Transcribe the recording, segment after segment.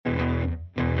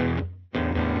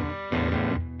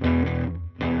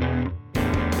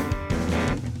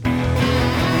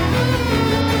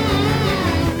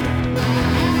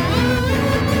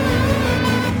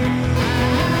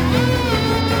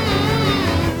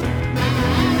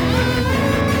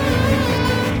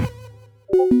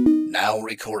now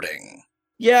recording.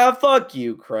 Yeah, fuck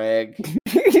you, Craig.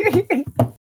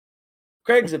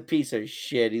 Craig's a piece of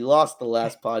shit. He lost the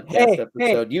last podcast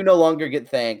episode. You no longer get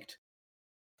thanked.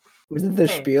 Was it the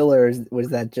spiel, or was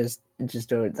that just like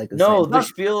the No, same?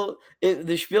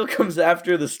 the spiel comes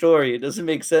after the story. It doesn't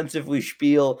make sense if we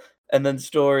spiel and then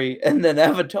story and then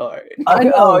Avatar.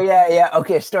 Okay, oh yeah.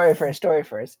 Okay, story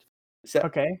first. So,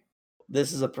 Okay.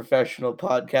 This is a professional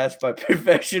podcast by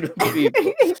professional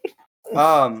people.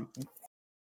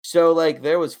 So like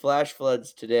there was flash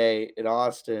floods today in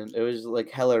Austin. It was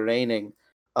like hella raining.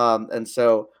 And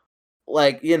so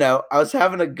like, you know, I was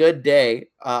having a good day.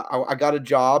 I got a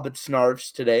job at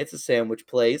Snarf's today. It's a sandwich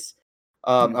place.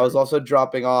 I was also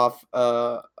dropping off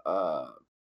a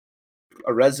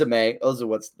resume.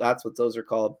 That's what those are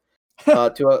called.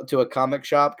 To a comic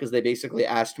shop because they basically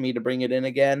asked me to bring it in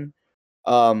again.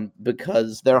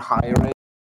 Because they're hiring.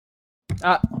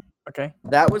 Okay.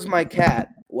 That was my cat.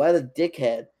 What a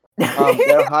dickhead.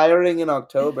 They're hiring in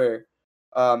October.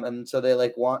 And so they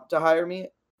like want to hire me,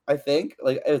 I think.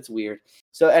 Like it's weird.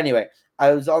 So anyway,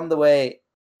 I was on the way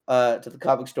to the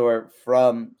comic store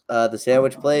from the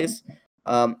sandwich place.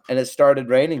 And it started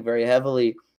raining very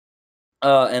heavily.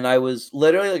 And I was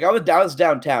literally like I was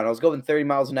downtown. I was going 30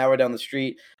 miles an hour down the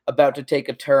street, about to take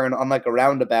a turn on like a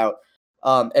roundabout.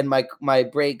 And my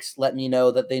brakes let me know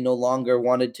that they no longer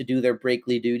wanted to do their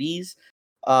brakely duties.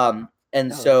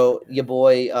 So your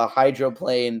boy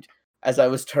hydroplaned as I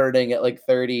was turning at like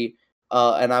 30,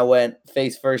 and I went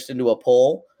face first into a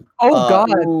pole. Oh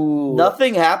God!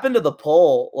 Nothing happened to the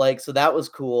pole, like so that was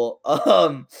cool.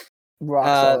 Rock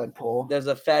solid pole. There's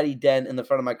a fatty dent in the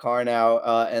front of my car now,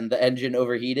 and the engine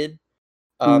overheated.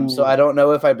 So I don't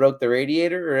know if I broke the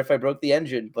radiator or if I broke the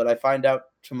engine, but I find out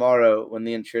tomorrow when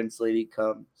the insurance lady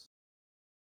comes.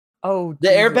 Oh, the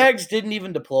airbags didn't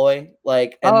even deploy,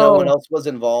 like, and no one else was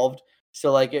involved.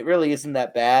 So like, it really isn't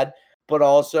that bad. But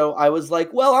also, I was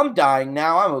like, well, I'm dying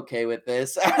now. I'm okay with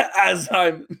this. As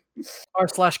I'm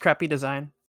r/crappy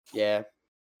design. Yeah,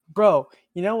 bro.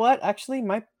 You know what? Actually,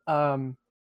 my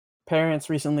parents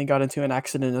recently got into an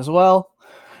accident as well.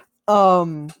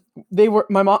 My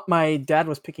dad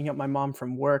was picking up my mom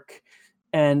from work,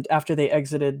 and after they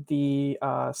exited the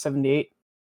 78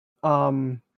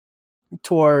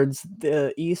 towards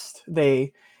the east,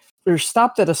 they were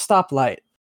stopped at a stoplight,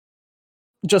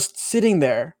 just sitting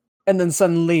there, and then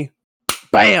suddenly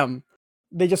bam,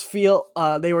 they just feel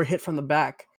they were hit from the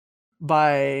back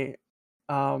by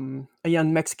a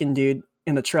young Mexican dude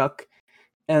in a truck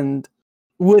and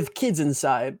with kids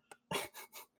inside.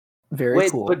 Very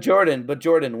cool. But Jordan,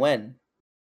 when?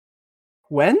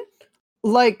 When?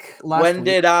 Like last When week.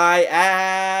 did I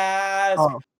ask?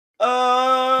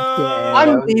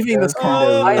 I'm leaving this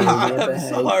call. I'm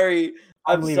sorry.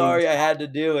 I'm sorry I had to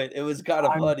do it. It was kind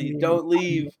of funny. Don't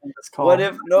leave. What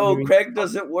if Craig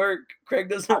doesn't work? Craig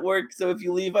doesn't work, so if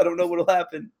you leave, I don't know what'll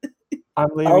happen.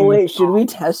 I'm leaving. Oh wait, should we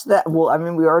test that? Well, I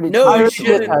mean, we already. No, you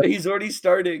shouldn't. He's already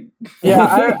starting.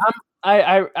 Yeah,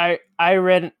 I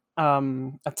read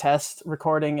a test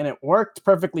recording and it worked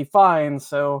perfectly fine.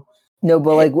 So no,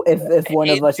 but like if one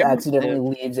of us accidentally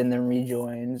leaves and then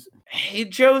rejoins. Hey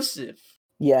Joseph.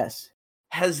 Yes.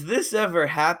 Has this ever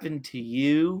happened to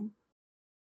you?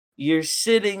 You're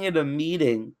sitting in a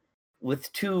meeting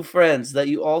with two friends that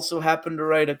you also happen to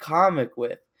write a comic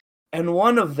with, and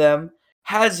one of them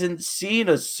hasn't seen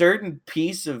a certain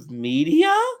piece of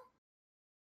media?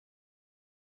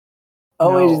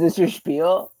 Oh, wait, is this your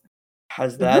spiel?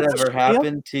 Has that ever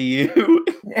happened to you?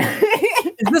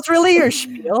 Is this really your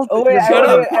spiel? Oh, wait,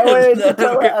 I wanted to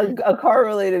tell a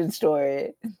car-related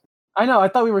story. I know, I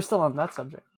thought we were still on that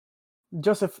subject.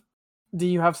 Joseph, do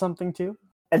you have something too?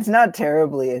 It's not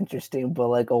terribly interesting, but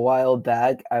like a while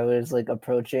back, I was like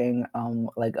approaching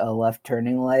like a left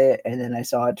turning light, and then I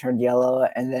saw it turn yellow,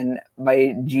 and then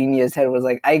my genius head was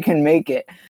like, I can make it.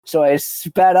 So I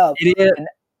sped up, and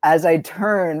as I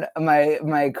turn,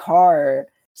 my car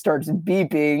starts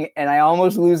beeping, and I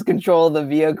almost lose control of the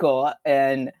vehicle.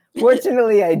 And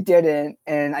fortunately, I didn't,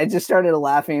 and I just started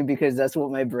laughing because that's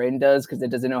what my brain does because it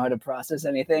doesn't know how to process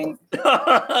anything.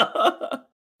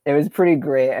 It was pretty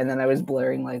great, and then I was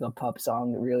blaring like a pup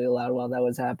song really loud while that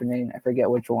was happening. I forget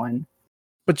which one.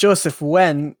 But Joseph,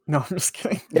 when? No, I'm just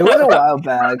kidding. It was a while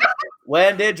back.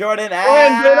 When did Jordan ask?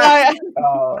 When did I?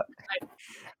 Oh.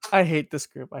 I hate this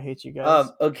group. I hate you guys.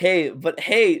 Okay, but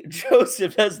hey,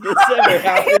 Joseph, has this ever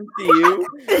happened to you?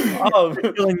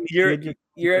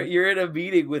 You're in a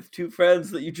meeting with two friends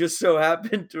that you just so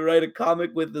happen to write a comic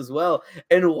with as well,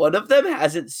 and one of them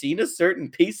hasn't seen a certain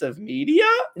piece of media?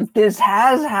 This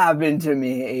has happened to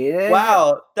me, Aiden.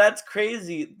 Wow, that's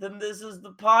crazy. Then this is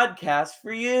the podcast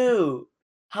for you.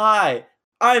 Hi,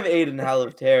 I'm Aiden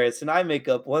Hallerterrace, and I make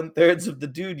up 1/3 of the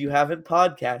Dude You Haven't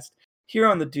podcast. Here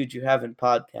on the Dude You Haven't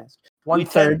podcast, we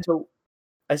tend 1/3. to.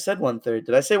 I said 1/3.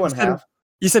 Did I say one said- half?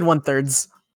 You said 1/3.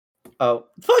 Oh,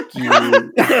 fuck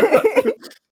you.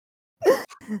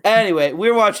 Anyway,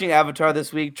 we're watching Avatar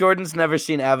this week. Jordan's never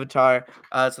seen Avatar,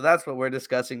 so that's what we're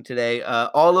discussing today.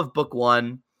 All of book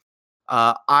 1.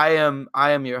 I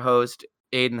am your host,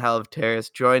 Aiden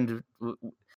Hallerterrace, joined.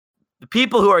 The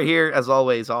people who are here, as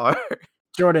always, are.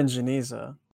 Jordan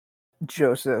Janiza.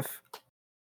 Joseph.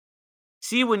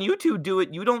 See, when you two do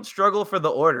it, you don't struggle for the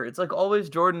order. It's like always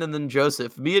Jordan and then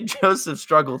Joseph. Me and Joseph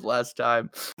struggled last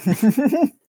time.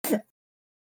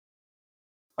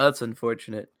 That's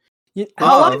unfortunate.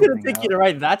 How long did it Something take you to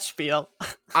write that spiel?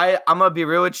 I'm gonna be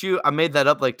real with you. I made that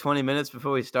up like 20 minutes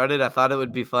before we started. I thought it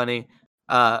would be funny.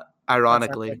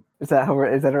 Ironically, Is that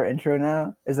our intro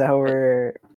now? Is that how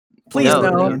we're? Please no,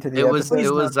 no. into the it was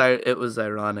episode? it was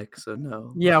ironic. So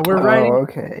no. Yeah, we're Oh, writing.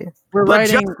 okay. We're But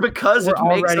writing. just because we're it all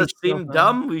makes writing us spiel seem for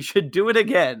dumb, we should do it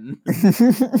again.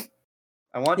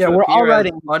 I want Yeah, to we're all appear as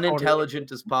writing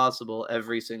unintelligent as possible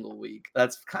every single week.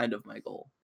 That's kind of my goal.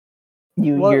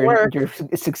 What you're worked?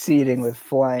 succeeding with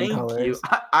flying Thank colors.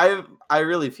 you. I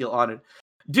really feel honored.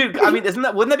 Dude, I mean,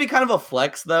 wouldn't that be kind of a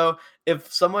flex though?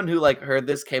 If someone who like heard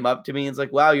this came up to me and is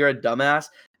like, wow, you're a dumbass.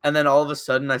 And then all of a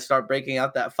sudden I start breaking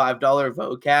out that $5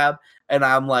 vocab and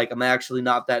I'm like, I'm actually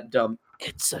not that dumb.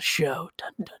 It's a show.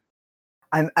 Dun, dun.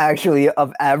 I'm actually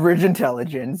of average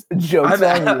intelligence. Jokes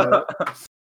on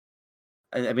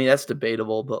I mean, that's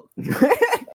debatable, but you.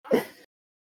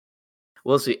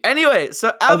 we'll see. Anyway,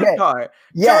 so Avatar.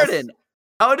 Yes. Jordan,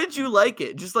 how did you like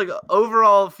it? Just like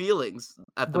overall feelings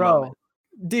at the moment.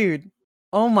 Dude,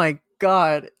 oh my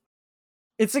god,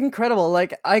 it's incredible.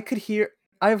 Like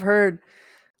I've heard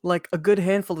like a good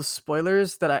handful of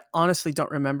spoilers that I honestly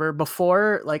don't remember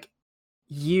before, like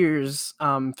years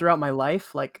throughout my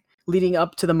life, like leading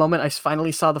up to the moment I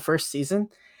finally saw the first season.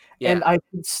 Yeah. And I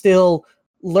could still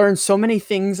learn so many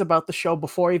things about the show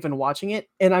before even watching it,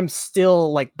 and I'm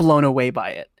still like blown away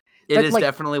by it. It is like,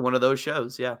 definitely one of those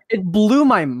shows, yeah. It blew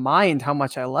my mind how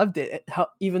much I loved it.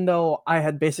 Even though I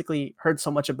had basically heard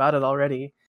so much about it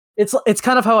already. It's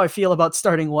kind of how I feel about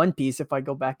starting One Piece if I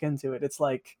go back into it. It's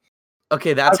like,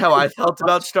 okay, that's how I felt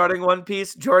about starting One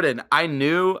Piece. Jordan, I mean,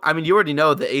 you already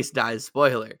know the Ace dies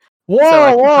spoiler. whoa, So I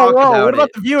can talk whoa! about What about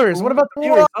it. the viewers? What about the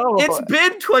viewers? Oh, It's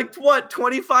been like what,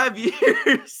 25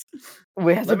 years?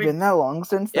 Wait, has Let it me- been that long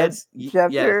since that It's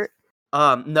chapter?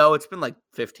 no, it's been like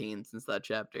 15 since that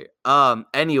chapter.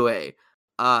 Anyway,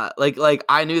 like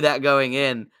I knew that going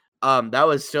in. That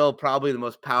was still probably the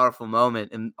most powerful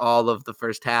moment in all of the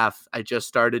first half. I just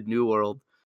started New World.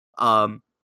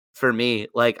 For me,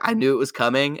 like I knew it was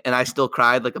coming, and I still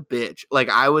cried like a bitch. Like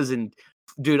I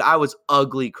was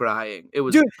ugly crying. It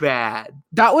was bad.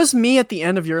 That was me at the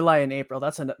end of Your Lie in April.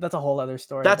 That's a whole other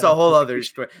story. That's a whole other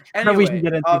story. That we Anyway, can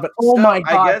get into. But oh my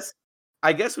god!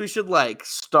 I guess we should like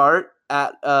start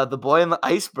at The Boy and the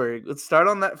Iceberg. Let's start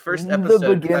on that first The episode. 'Cause I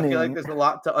feel like beginning. there's a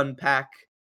lot to unpack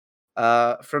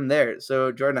from there.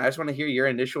 So Jordan, I just want to hear your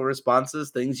initial responses,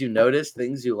 things you noticed,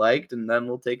 things you liked, and then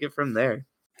we'll take it from there.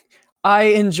 I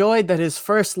enjoyed that his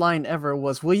first line ever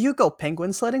was, "Will you go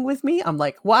penguin sledding with me?" I'm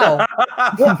like, wow,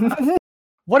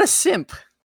 what a simp.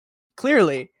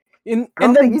 Clearly. I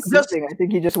don't think he's simping. I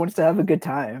think he just wants to have a good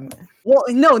time. Well,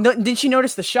 no, didn't you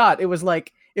notice the shot? It was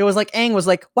like Aang was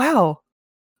like, "Wow,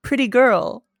 pretty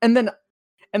girl," and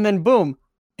then boom,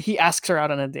 he asks her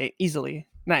out on a date easily.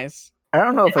 Nice. I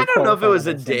don't know if I don't know if it was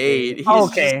a date. He's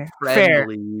Okay, just fair.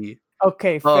 friendly.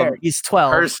 Okay, fair. He's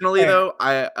 12. Personally, Fair.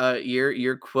 though,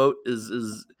 your quote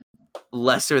is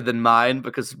lesser than mine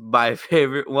because my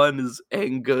favorite one is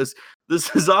Aang goes,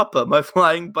 "This is Appa, my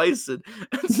flying bison,"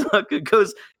 and Sokka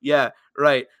goes, "Yeah,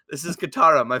 right. This is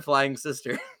Katara, my flying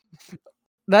sister."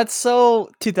 That's so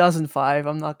 2005.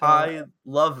 I'm not gonna. I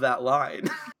love that line.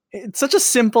 It's such a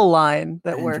simple line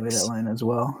that I enjoy works, that line as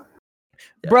well.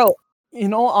 Yeah. bro. You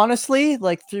know, honestly,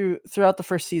 like throughout the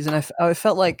first season, I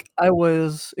felt like I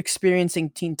was experiencing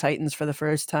Teen Titans for the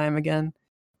first time again.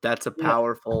 That's a Yeah.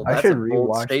 powerful. I That's should a bold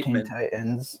rewatch Teen statement.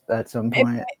 Titans at some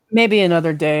point. Maybe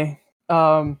another day.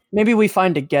 Maybe we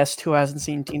find a guest who hasn't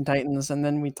seen Teen Titans, and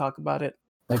then we talk about it.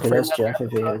 Like For that's another Jeff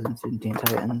if he hasn't seen Teen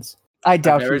Titans. I I've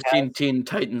doubt never he seen has. Teen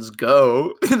Titans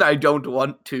Go, and I don't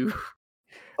want to.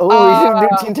 Oh, we should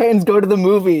do Teen Titans Go to the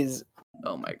movies.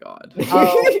 Oh my god.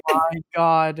 Oh my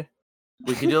god.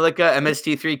 We could do like a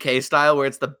MST3K style where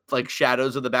it's the like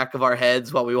shadows of the back of our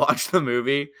heads while we watch the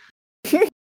movie. I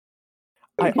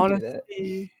could do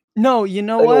honestly no. You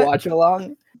know Like a what? watch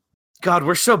along. God,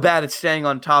 we're so bad at staying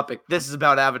on topic. This is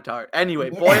about Avatar. Anyway,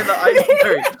 Boy in the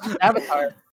Iceberg.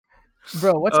 Avatar.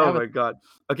 Bro, what's Oh happening? my god.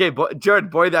 Okay, Jared,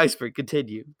 boy the iceberg.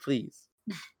 Continue, please.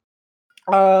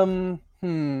 You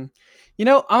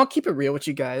know, I'll keep it real with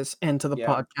you guys and to the Yeah.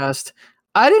 podcast.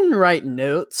 I didn't write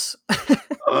notes.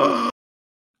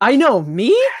 I know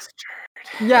me.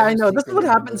 Yeah, I know. This is what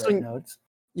happens when notes.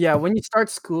 when you start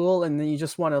school and then you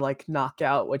just want to like knock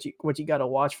out what you got to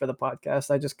watch for the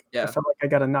podcast. I felt like I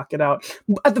got to knock it out.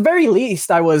 At the very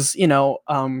least, I was,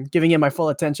 giving it my full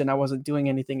attention. I wasn't doing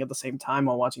anything at the same time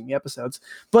while watching the episodes.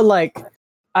 But like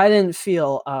I didn't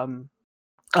feel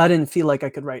like I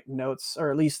could write notes,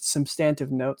 or at least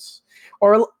substantive notes,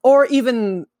 or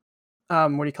even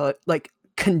like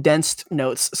condensed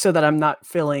notes, so that I'm not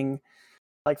filling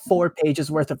like 4 pages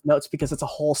worth of notes because it's a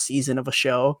whole season of a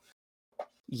show.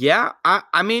 Yeah,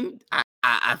 I mean,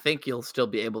 I think you'll still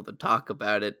be able to talk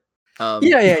about it.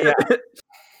 Yeah.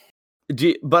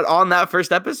 But on that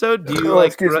first episode, do you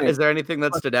is there anything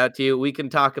that stood out to you? We can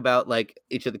talk about like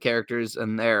each of the characters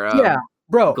and their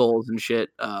bro, goals and shit.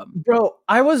 Bro,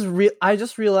 I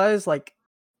just realized, like,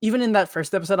 even in that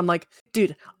first episode, I'm like,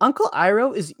 dude, Uncle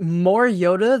Iroh is more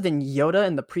Yoda than Yoda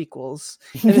in the prequels.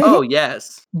 Oh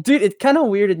yes, dude, it kind of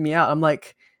weirded me out. I'm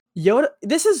like, Yoda,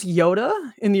 this is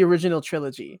Yoda in the original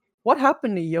trilogy. What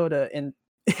happened to Yoda in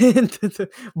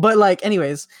but like,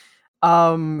 anyways,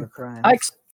 I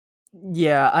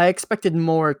expected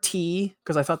more tea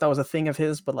because I thought that was a thing of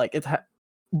his, but like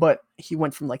but he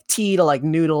went from like tea to like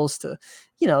noodles to,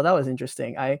 that was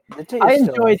interesting. I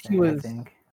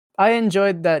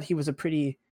enjoyed that he was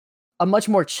a much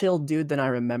more chill dude than I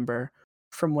remember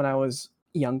from when I was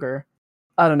younger.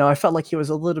 I don't know. I felt like he was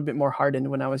a little bit more hardened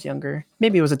when I was younger.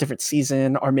 Maybe it was a different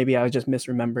season, or maybe I was just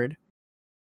misremembered.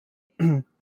 What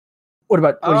do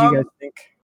you guys think?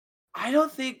 I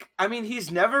don't think. I mean,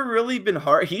 he's never really been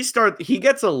hard. He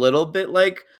gets a little bit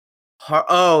like.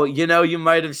 Oh, you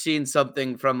might have seen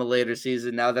something from a later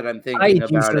season. Now that I'm thinking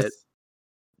about it,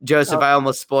 Joseph, I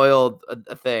almost spoiled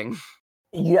a thing.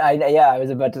 Yeah, I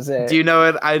was about to say. Do you know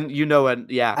it? You know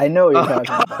it. Yeah, I know what you're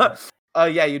talking about.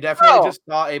 Yeah, you definitely just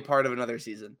saw a part of another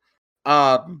season.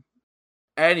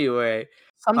 Anyway,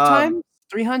 sometimes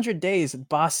 300 days at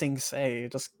Bossing Say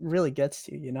just really gets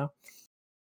to you, On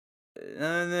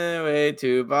the way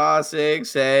to Bossing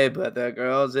Say, but the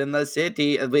girls in the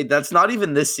city. Wait, that's not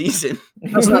even this season.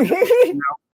 That's not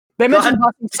They mentioned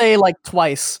Bossing Say like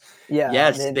twice. Yeah.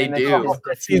 Yes, they do.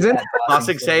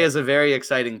 Bossing Say is a very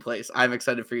exciting place. I'm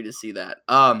excited for you to see that.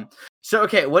 So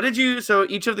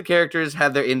each of the characters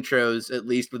had their intros, at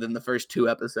least within the first 2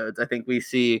 episodes. I think we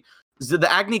see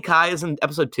the Agni Kai is in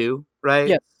episode 2, right?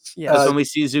 Yes. That's when we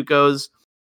see Zuko's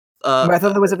I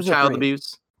thought that was episode child 3.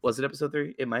 abuse. Was it episode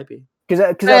 3? It might be. Because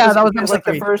that was like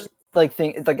 3. The first like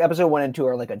thing. It's like episode 1 and 2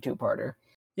 are like a 2-parter.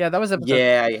 Yeah, that was episode.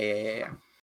 Yeah.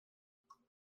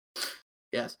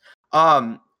 Yes.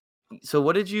 So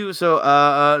what did you?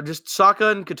 So just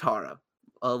Sokka and Katara.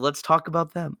 Let's talk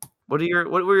about them. What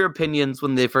were your opinions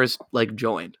when they first like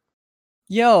joined?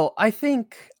 Yo, I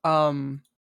think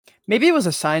maybe it was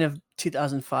a sign of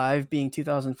 2005 being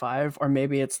 2005, or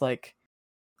maybe it's like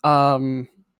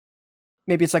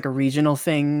maybe it's like a regional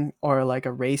thing, or like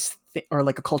a race thing, or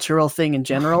like a cultural thing in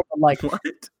general. But like, what?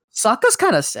 Sokka's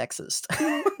kind of sexist.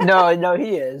 No,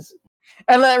 he is.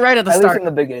 And right at the start, least in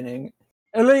the beginning.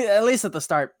 At least at the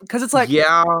start, because it's like,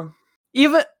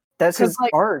 even that's his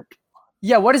like, art.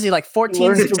 Yeah, what is he like? 14? He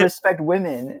learns to respect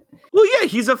women. Well, yeah,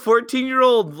 he's a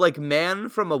 14-year-old like man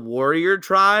from a warrior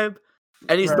tribe,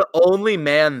 and he's the only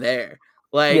man there.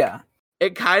 Like,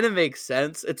 it kind of makes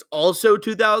sense. It's also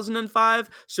 2005,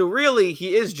 so really,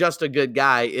 he is just a good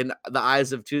guy in the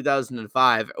eyes of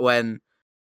 2005 when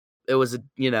it was it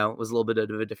was a little bit of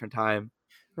a different time,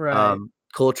 right?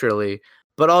 Culturally.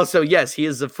 But also, yes, he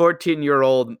is a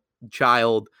 14-year-old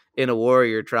child in a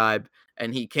warrior tribe,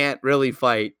 and he can't really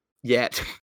fight yet.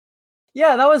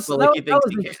 Yeah, that was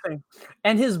interesting.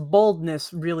 And his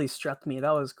boldness really struck me.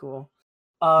 That was cool.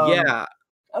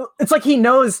 It's like he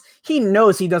knows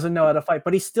he doesn't know how to fight,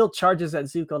 but he still charges at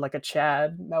Zuko like a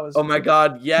Chad. That was my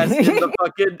god, yes, in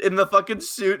the fucking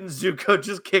suit, and Zuko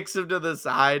just kicks him to the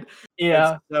side.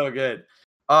 Yeah, it's so good.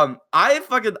 I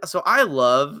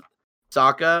love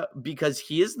Sokka because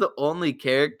he is the only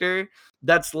character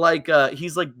that's like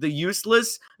he's like the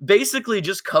useless, basically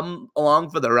just come along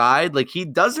for the ride. Like, he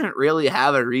doesn't really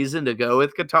have a reason to go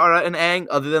with Katara and Aang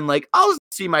other than like, I'll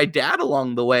see my dad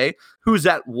along the way who's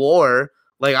at war.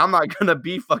 Like, I'm not gonna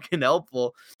be fucking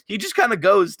helpful. He just kind of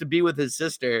goes to be with his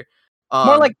sister.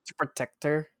 More like to protect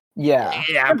her. Yeah.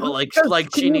 Yeah, but like Because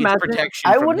like can she you needs imagine- protection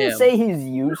I from wouldn't him. say he's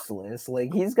useless.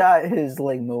 Like he's got his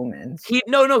like moments. He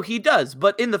does.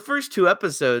 But in the first 2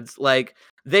 episodes, like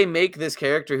they make this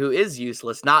character who is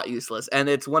useless not useless, and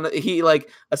it's he like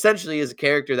essentially is a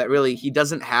character that really he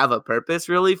doesn't have a purpose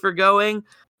really for going.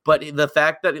 But the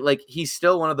fact that like he's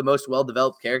still one of the most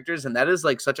well-developed characters, and that is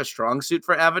like such a strong suit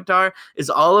for Avatar, is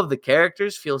all of the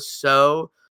characters feel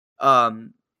so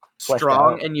Fleshed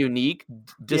strong out. and unique Yeah.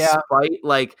 despite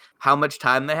like how much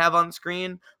time they have on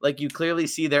screen. Like you clearly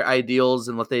see their ideals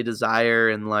and what they desire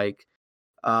and like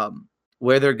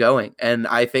where they're going. And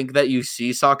I think that you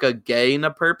see Sokka gain a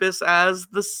purpose as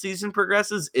the season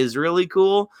progresses is really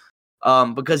cool.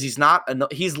 Because he's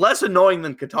less annoying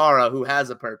than Katara, who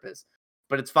has a purpose.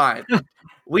 But it's fine.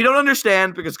 We don't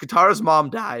understand because Katara's mom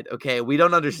died. Okay, we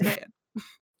don't understand.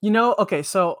 Okay,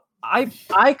 so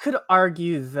I could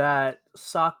argue that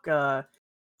Sokka,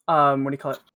 what do you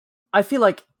call it? I feel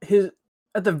like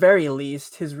at the very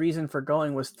least, his reason for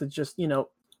going was to just,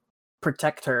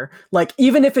 protect her. Like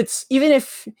even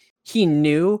if he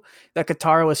knew that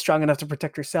Katara was strong enough to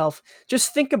protect herself,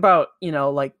 just think about,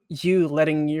 like you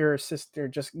letting your sister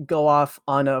just go off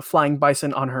on a flying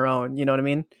bison on her own, you know what I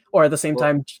mean? Or at the same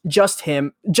time, just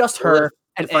her,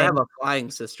 and If I have a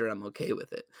flying sister, I'm okay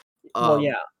with it. well,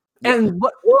 yeah. Yeah. And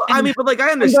what? Well, I and- mean, but like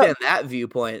I understand that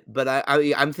viewpoint, but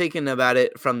I'm thinking about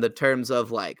it from the terms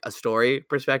of like a story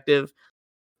perspective.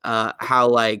 How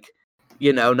like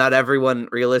not everyone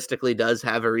realistically does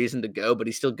have a reason to go, but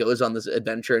he still goes on this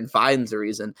adventure and finds a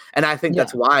reason. And I think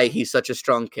that's why he's such a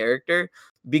strong character,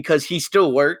 because he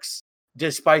still works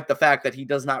despite the fact that he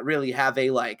does not really have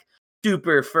a like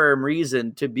super firm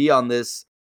reason to be on this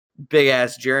big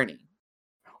ass journey.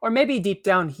 Or maybe deep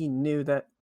down he knew that,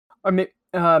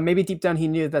 maybe deep down he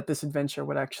knew that this adventure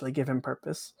would actually give him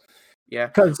purpose. Yeah,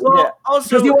 because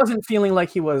also he wasn't feeling like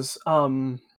he was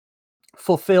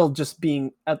fulfilled just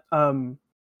being at what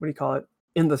do you call it,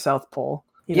 in the South Pole.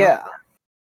 Yeah.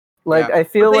 Like Yeah. I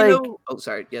feel But they like know- Oh,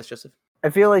 sorry. Yes, Joseph. I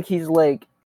feel like he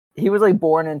was like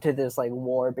born into this like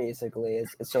war basically.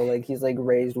 So like he's like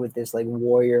raised with this like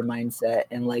warrior mindset,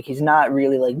 and like he's not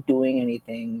really like doing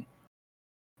anything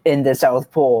in the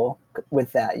South Pole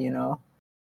with that,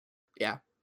 Yeah.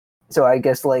 So I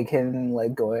guess like him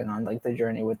like going on like the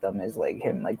journey with them is like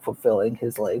him like fulfilling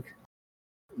his like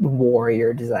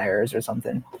warrior desires or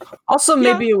something. Also,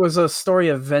 maybe it was a story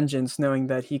of vengeance, knowing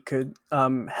that he could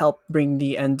help bring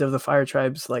the end of the Fire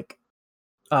Tribes, like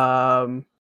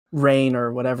reign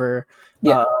or whatever.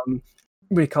 Yeah. What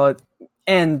do you call it?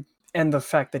 And the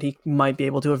fact that he might be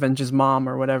able to avenge his mom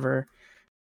or whatever.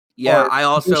 Yeah, Or I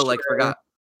also Bushra. like forgot.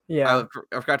 Yeah.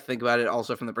 I forgot to think about it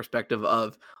also from the perspective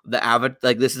of the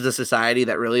like this is a society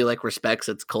that really like respects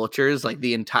its cultures, like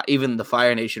the entire, even the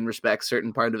Fire Nation respects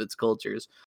certain part of its cultures,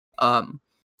 and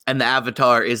the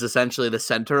Avatar is essentially the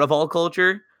center of all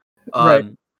culture. Right.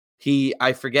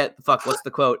 I forget, what's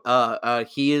the quote?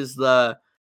 He is the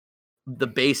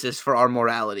basis for our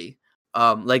morality.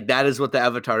 Like that is what the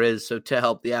Avatar is. So to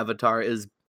help the Avatar is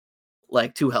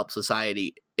like to help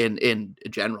society in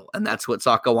general, and that's what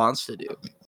Sokka wants to do.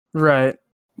 Right.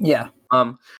 Yeah.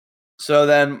 So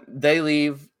then they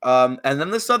leave, and then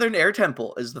the Southern Air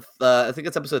Temple is I think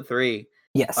it's episode 3.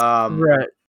 Yes. Right.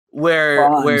 Where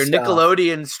Fun stuff.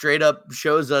 Nickelodeon straight up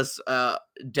shows us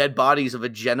dead bodies of a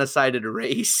genocided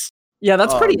race. Yeah,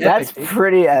 that's pretty That's epic. dude.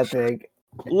 pretty epic.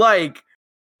 Like,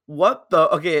 what the?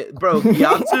 Okay, bro,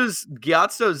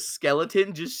 Gyatso's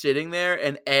skeleton just sitting there,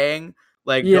 and Aang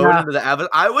like going Yeah. into the Avatar.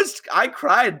 I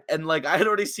cried, and like I had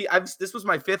already seen. This was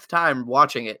my 5th time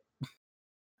watching it.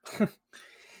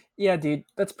 Yeah, dude,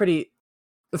 that's pretty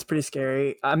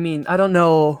scary. I mean, I don't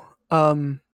know.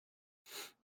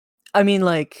 I mean,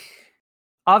 like,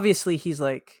 obviously he's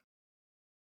like,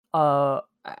 I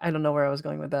don't know where I was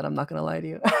going with that. I'm not gonna lie to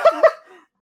you.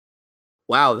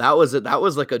 Wow, that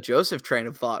was like a Joseph train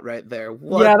of thought right there.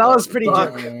 What Yeah, that the was pretty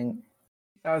fuck? good. Dang.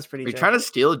 That was pretty. Are you dope. trying to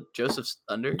steal Joseph's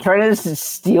thunder? Trying to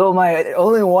steal my.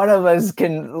 Only one of us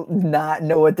can not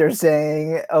know what they're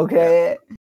saying. Okay.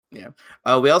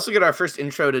 We also get our first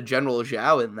intro to General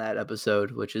Zhao in that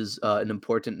episode, which is an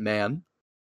important man.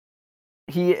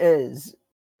 He is.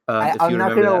 If I'm you not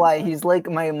remember gonna that. lie. He's like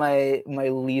my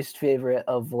least favorite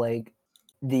of like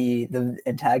the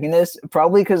antagonist.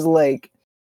 Probably because like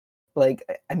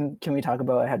can we talk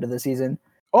about ahead of the season?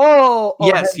 Oh,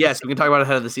 Yes, we can talk about it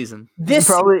ahead of the season. This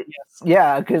Probably.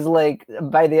 Yeah, because like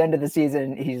by the end of the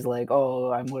season, he's like,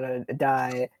 "Oh, I'm gonna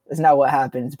die." It's not what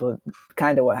happens, but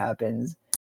kind of what happens.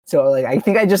 So like, I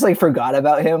think I just like forgot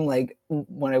about him like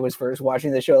when I was first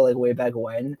watching the show, like way back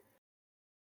when.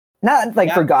 Not like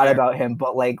Yeah, forgot fair. about him,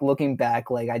 but like looking back,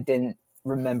 like I didn't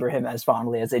remember him as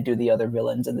fondly as they do the other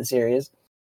villains in the series.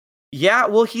 Yeah,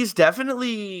 well, he's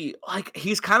definitely like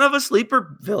he's kind of a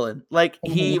sleeper villain. Like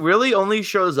he really only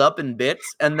shows up in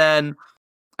bits, and then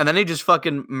he just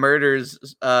fucking murders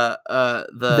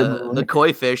the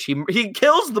koi fish. He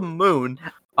kills the moon.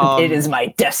 It is my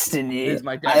destiny. It is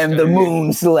my I am the destiny.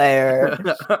 Moon Slayer.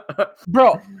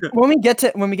 Bro, when we get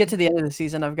to the end of the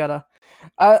season, I've got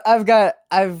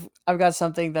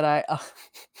something that I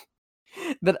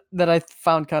that I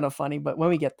found kind of funny. But when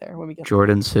we get there,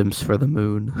 Jordan Sims for the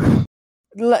moon.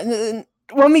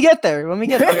 when we get there.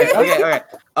 Okay.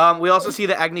 We also see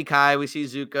the Agni Kai. We see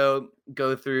Zuko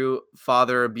go through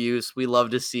father abuse. We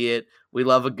love to see it. We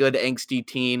love a good angsty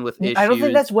teen with issues. I don't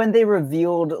think that's when they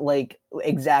revealed like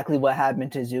exactly what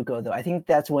happened to Zuko, though. I think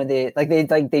that's when they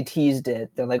teased it.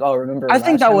 They're like, "Oh, remember?" I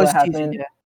think that was happened. teasing,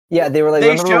 Yeah, they were like,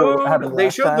 they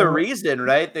showed showed the reason,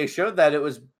 right? They showed that it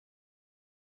was.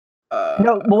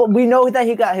 No, well, we know that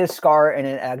he got his scar in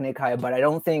an Agni Kai, but I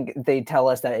don't think they tell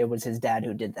us that it was his dad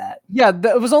who did that. Yeah,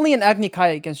 it was only an Agni Kai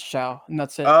against Zhao, and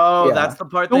that's it. Oh, Yeah. that's the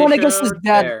part. The one against his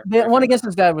dad. The one against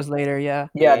his dad was later. Yeah.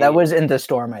 Yeah, that was in the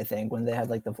storm, I think, when they had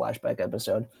like the flashback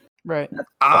episode. Right.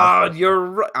 You're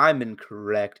right. I'm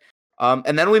incorrect.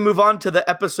 And then we move on to the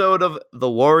episode of the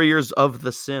Warriors of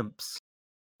the Simps.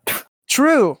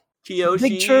 True. Kyoshi.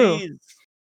 Big true.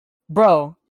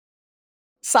 Bro.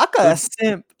 Sokka a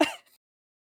simp.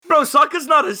 Bro, Sokka's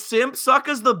not a simp.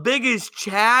 Sokka's the biggest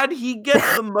Chad. He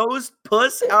gets the most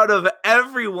puss out of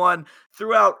everyone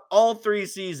throughout all 3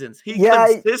 seasons. He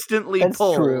consistently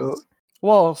pulls. True.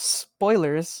 Well,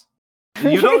 spoilers.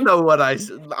 You don't know what I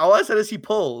said. All I said is he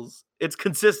pulls. It's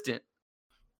consistent.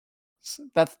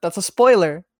 That's a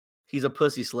spoiler. He's a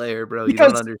pussy slayer, bro. You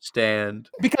don't understand.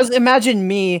 Because imagine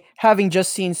me having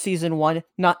just seen season 1,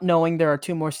 not knowing there are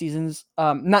 2 more seasons,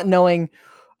 not knowing.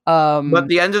 But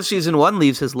the end of season 1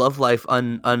 leaves his love life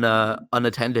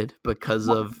unattended because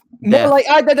of more death. like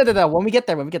when we get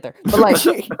there. But like,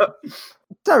 It's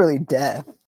not really death.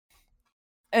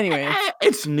 Anyway,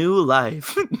 it's new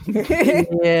life.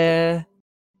 yeah.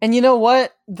 And you know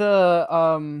what? The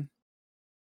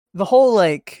whole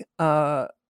like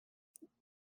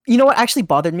you know what actually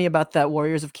bothered me about that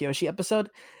Warriors of Kyoshi episode?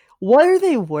 What are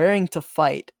they wearing to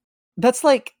fight? That's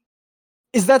like,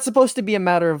 is that supposed to be a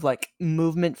matter of like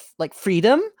movement, like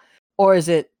freedom, or is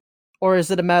it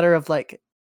a matter of like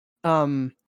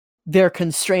they're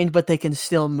constrained but they can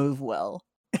still move well?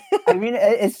 I mean,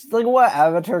 it's like what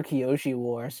Avatar Kyoshi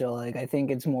wore, so like I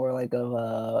think it's more like of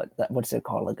a what's it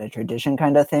called, like a tradition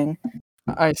kind of thing.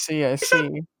 I see.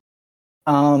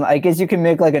 I guess you can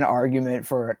make like an argument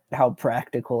for how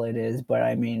practical it is, but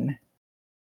I mean,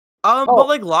 but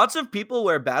like lots of people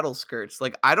wear battle skirts.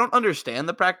 Like I don't understand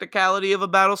the practicality of a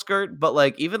battle skirt, but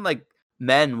like even like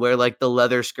men wear like the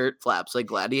leather skirt flaps like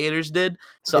gladiators did.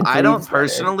 So I don't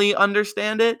personally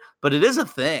understand it, but it is a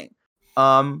thing.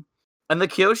 And the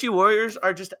Kyoshi warriors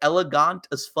are just elegant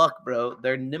as fuck, bro.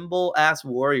 They're nimble ass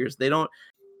warriors. They don't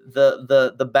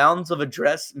the bounds of a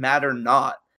dress matter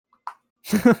not.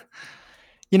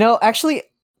 You know, actually,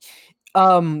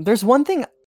 there's one thing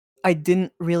I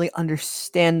didn't really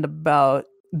understand about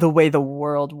the way the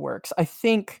world works. I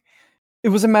think it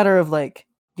was a matter of like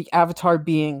the Avatar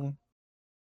being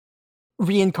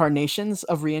reincarnations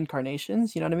of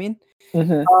reincarnations. You know what I mean?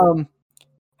 mm-hmm.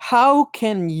 How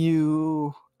can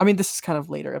you? I mean, this is kind of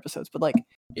later episodes, but like,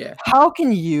 yeah, how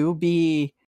can you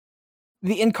be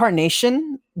the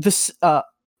incarnation, the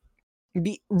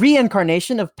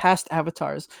reincarnation of past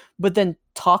avatars, but then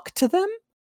talk to them?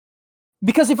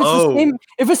 Because if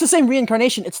it's the same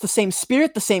reincarnation, it's the same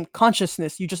spirit, the same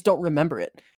consciousness. You just don't remember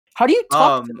it. How do you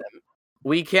talk to them?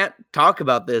 We can't talk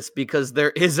about this because there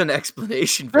is an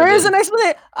explanation. There is an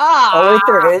explanation. Oh, if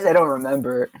there is, I don't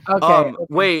remember. Okay.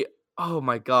 Wait. Oh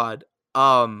my god.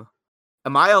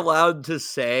 Am I allowed to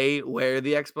say where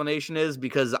the explanation is?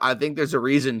 Because I think there's a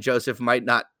reason Joseph might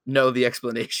not know the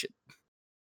explanation.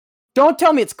 Don't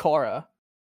tell me it's Korra.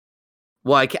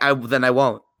 Well, then I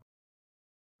won't.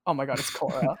 Oh my god, it's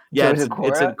Korra. Yeah, So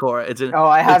it's in Korra.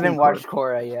 I haven't watched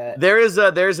Korra yet. There's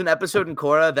an episode in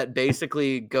Korra that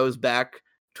basically goes back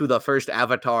to the first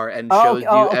Avatar and shows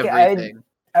you everything.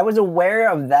 I was aware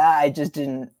of that. I just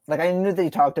didn't I knew they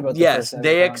talked about. Yes,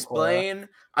 they explain.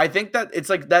 I think that it's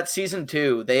like that season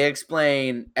 2. They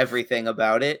explain everything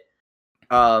about it.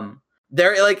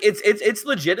 They're like it's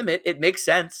legitimate. It makes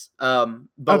sense. But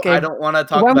okay. I don't want to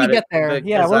talk when about we get there.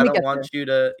 Yeah, when I we don't get want there. you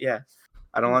to. Yeah,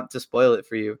 I don't want to spoil it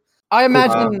for you. I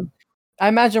imagine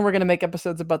we're gonna make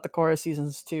episodes about the Korra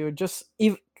seasons too. Just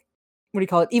what do you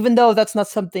call it? Even though that's not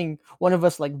something one of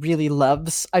us like really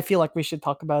loves, I feel like we should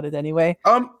talk about it anyway.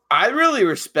 I really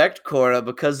respect Korra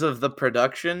because of the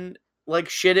production like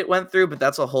shit it went through, but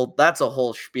that's a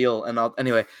whole spiel. And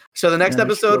anyway. So the next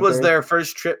episode was their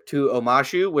first trip to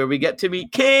Omashu, where we get to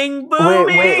meet King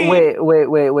Boomy.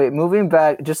 Wait. Moving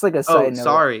back, just like a side note.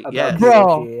 Sorry. About Yes.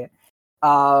 Kyoshi.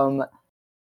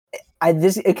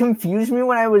 It confused me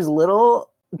when I was little.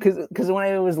 Because when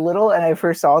I was little and I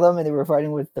first saw them and they were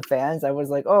fighting with the fans, I was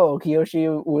like, oh,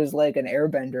 Kyoshi was like an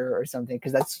airbender or something,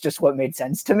 because that's just what made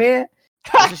sense to me.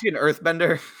 Is she an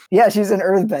earthbender? Yeah, she's an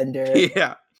earthbender.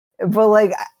 Yeah. But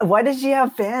like, why does she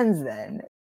have fans then?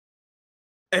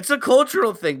 It's a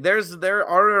cultural thing. There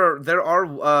are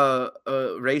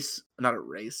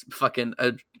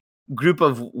a group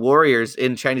of warriors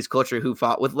in Chinese culture who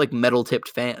fought with like metal tipped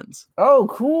fans. Oh,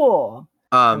 cool.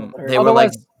 They were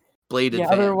like bladed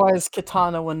fans. Otherwise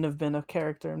Kitana wouldn't have been a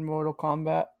character in Mortal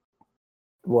Kombat.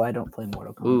 Well, I don't play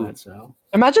Mortal Kombat, so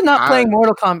imagine not playing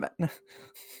Mortal Kombat.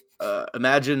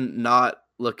 Imagine not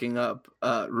looking up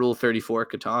Rule 34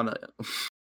 Katana.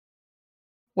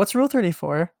 What's Rule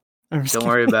 34? Don't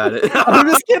worry about it. I'm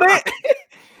just kidding.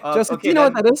 Joseph, do you know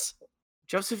what that is?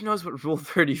 Joseph knows what Rule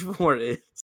 34 is.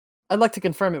 I'd like to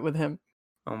confirm it with him.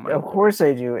 Oh my! Of course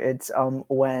I do. It's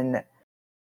when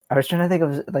I was trying to think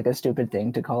of like a stupid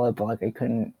thing to call it, but like I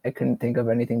couldn't think of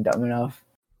anything dumb enough.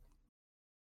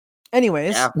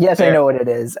 Anyways, yes, I know what it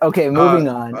is. Okay, moving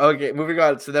on. Okay, moving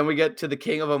on. So then we get to the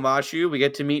King of Omashu. We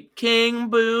get to meet King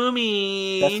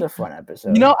Boomy. That's a fun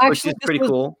episode. You know, actually, which is pretty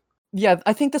cool. Yeah,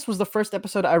 I think this was the first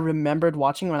episode I remembered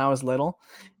watching when I was little.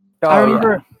 Oh, I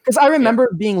remember because I remember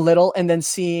being little and then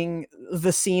seeing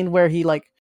the scene where he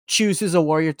like chooses a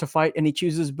warrior to fight and he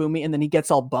chooses Boomy and then he gets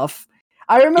all buff.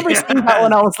 I remember seeing that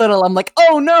when I was little. I'm like,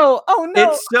 oh no.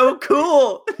 It's so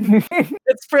cool.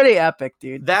 It's pretty epic,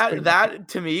 dude. That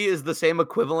to me is the same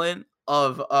equivalent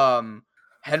of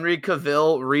Henry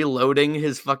Cavill reloading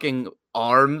his fucking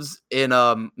arms in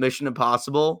Mission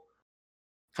Impossible.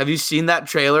 Have you seen that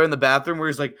trailer in the bathroom where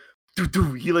he's like,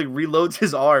 he like reloads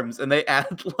his arms and they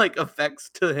add like effects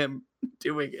to him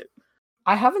doing it?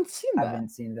 I haven't seen that. I haven't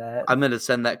seen that. I'm gonna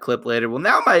send that clip later. Well,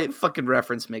 now my fucking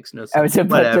reference makes no sense. I was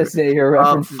about to say your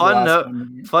reference.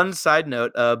 Fun side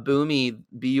note. Boomy,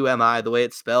 Bumi, the way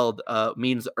it's spelled,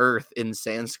 means earth in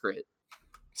Sanskrit.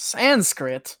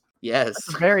 Sanskrit. Yes.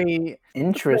 That's very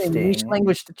interesting. Very niche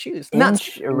language to choose.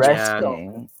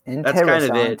 Interesting. That's kind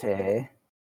of it.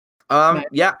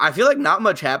 Yeah, I feel like not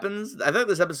much happens. I think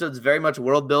this episode's very much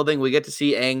world building. We get to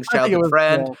see Aang's childhood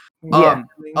friend.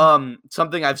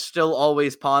 Something I've still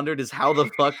always pondered is how the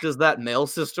fuck does that mail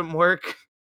system work?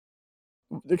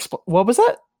 What was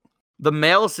that? The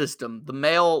mail system, the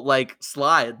mail like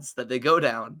slides that they go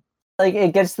down. Like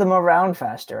it gets them around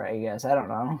faster, I guess. I don't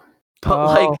know.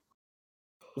 But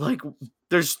like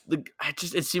there's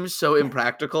it seems so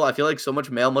impractical. I feel like so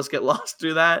much mail must get lost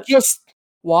through that. Just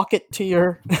walk it to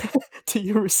your to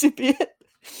your recipient.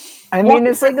 I mean,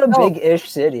 it's like a big-ish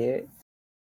city.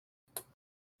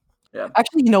 Yeah.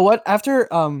 Actually, you know what?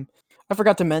 After I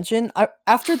forgot to mention,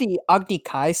 after the Agni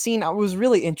Kai scene, I was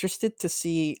really interested to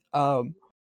see what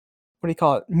do you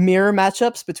call it? Mirror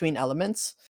matchups between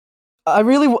elements. I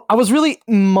was really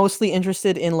mostly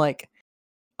interested in like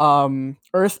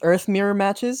Earth mirror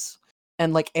matches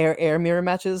and like air mirror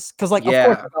matches, because like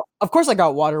of course I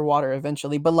got water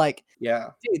eventually, but like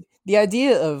dude, the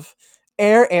idea of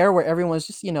air where everyone's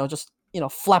just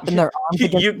flapping their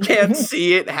arms you can't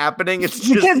see it happening. It's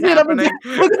just happening.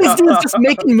 Look at these dudes just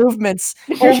making movements.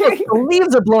 Oh, look, the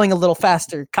leaves are blowing a little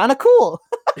faster. Kind of cool.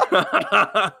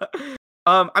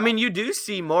 I mean, you do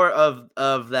see more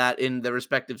of that in the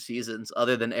respective seasons,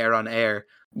 other than Air on Air.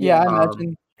 Yeah, I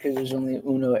imagine. Because there's only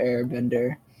Uno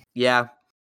Airbender. Yeah.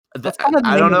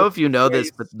 I don't know if you know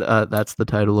this, but that's the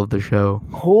title of the show.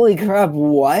 Holy crap,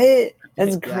 what?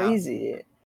 That's crazy.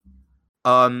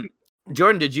 Jordan,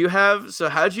 how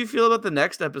did you feel about the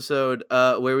next episode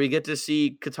where we get to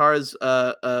see Katara's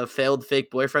failed fake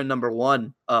boyfriend number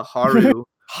 1, Haru?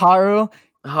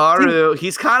 Haru,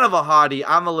 he's kind of a hottie.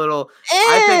 I'm a little.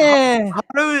 I think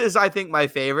Haru is, my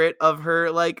favorite of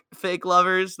her like fake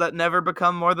lovers that never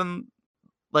become more than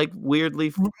like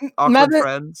weirdly awkward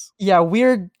friends. Yeah,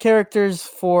 weird characters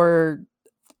for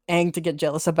Aang to get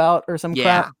jealous about or some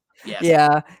crap. Yes.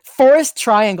 Yeah, forest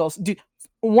triangles, dude.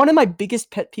 One of my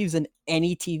biggest pet peeves in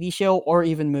any TV show or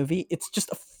even movie, it's just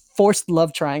a forced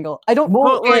love triangle. I don't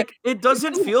it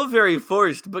doesn't feel very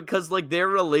forced because like their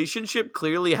relationship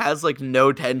clearly has like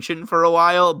no tension for a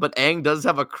while, but Aang does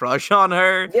have a crush on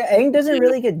her. Yeah, Aang doesn't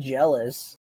really get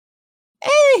jealous.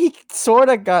 He sort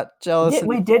of got jealous.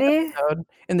 Wait, did he?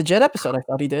 In the Jet episode, I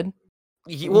thought he did.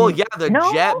 The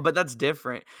No? jet, but that's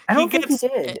different. I don't think he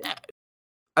did.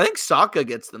 I think Sokka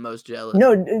gets the most jealous.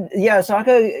 No, yeah,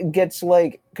 Sokka gets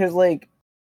like, cause like,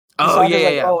 Sokka's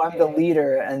like, oh, I'm the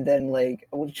leader, and then like,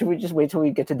 should we just wait till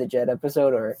we get to the jet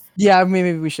episode, or? Yeah,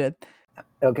 maybe we should.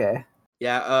 Okay.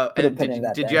 Yeah. Put a And pin in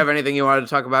that did then. you have anything you wanted to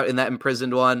talk about in that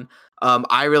imprisoned one?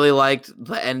 I really liked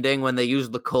the ending when they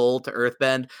used the coal to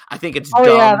earthbend. I think it's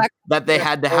dumb that they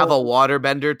had to have a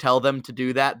waterbender tell them to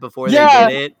do that before they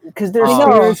did it. Because their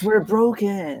spirits were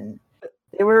broken.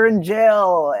 They were in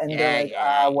jail, and they're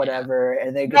like, whatever.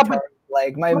 And they get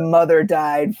like, my mother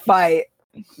died. Fight.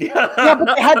 Yeah,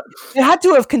 but they had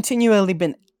to have continually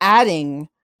been adding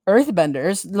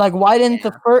earthbenders. Like, why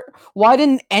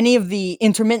didn't any of the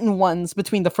intermittent ones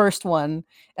between the first one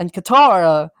and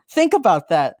Katara think about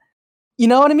that? You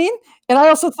know what I mean? And I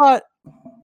also thought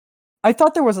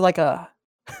there was like a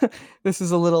this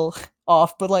is a little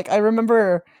off, but like I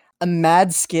remember a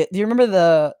mad skit. Do you remember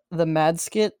the mad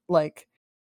skit like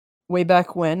way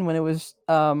back when it was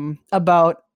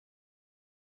about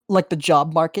like the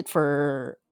job market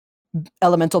for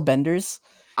elemental benders?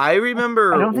 I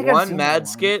remember one mad one.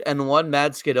 skit and one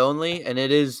mad skit only, and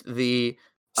it is the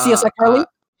CSI Carly?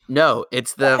 No,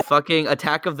 it's the fucking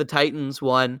Attack of the Titans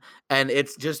one, and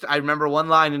it's just I remember one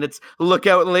line, and it's "Look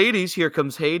out, ladies! Here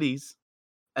comes Hades,"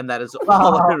 and that is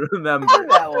all I remember.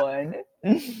 That one.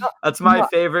 That's my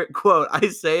favorite quote. I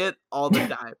say it all the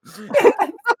time.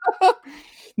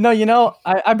 No, you know,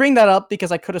 I bring that up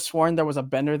because I could have sworn there was a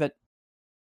bender that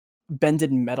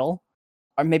bended metal,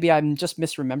 or maybe I'm just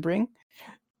misremembering,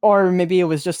 or maybe it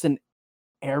was just an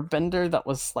airbender that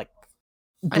was like.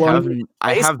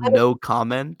 I have no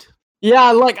comment. Yeah,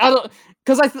 like I don't,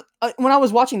 because when I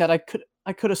was watching that, I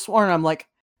could have sworn I'm like,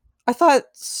 I thought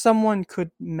someone could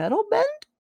metal bend.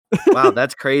 Wow,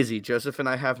 that's crazy. Joseph and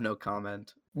I have no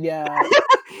comment. Yeah.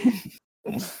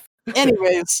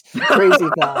 Anyways, crazy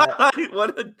thought.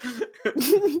 what a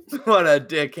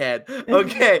dickhead.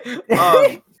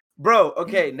 Okay, bro.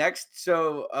 Okay, next.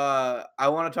 So, I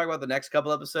want to talk about the next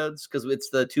couple episodes because it's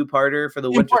the two-parter for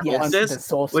the winter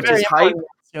solstice, which is hype.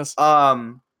 Yes.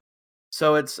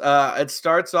 So it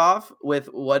starts off with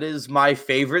what is my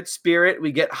favorite spirit.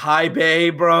 We get High Bay,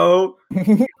 bro. I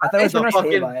thought it was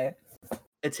fucking.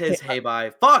 It's his Hey Bye.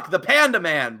 Fuck the Panda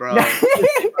Man, bro.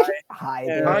 Hi,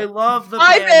 I love the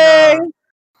Hi, Panda.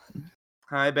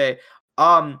 Hi Bay.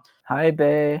 Hi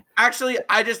Bay. Actually,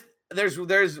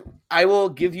 I will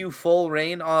give you full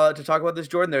reign to talk about this,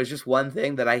 Jordan. There's just one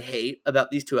thing that I hate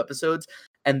about these two episodes,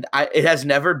 and it has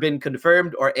never been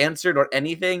confirmed or answered or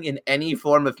anything in any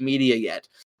form of media yet.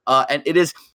 And it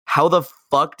is, how the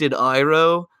fuck did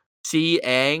Iroh see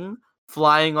Aang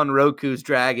flying on Roku's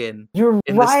dragon in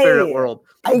the spirit world?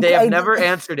 They have never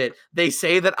answered it. They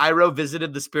say that Iroh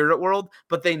visited the spirit world,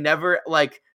 but they never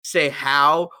like say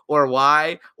how or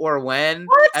why or when.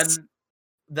 What? And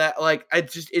that like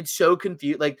it's so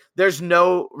confused. Like there's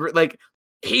no like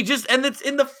he just, and it's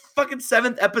in the fucking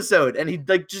 7th episode, and he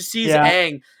like just sees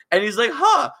Aang, and he's like,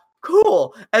 huh,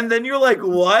 cool. And then you're like,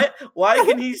 what? Why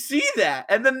can he see that?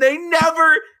 And then they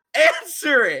never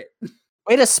answer it.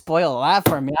 Way to spoil that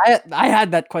for me. I had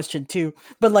that question too,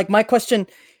 but like my question,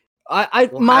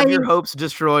 have your hopes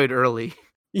destroyed early.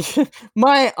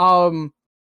 my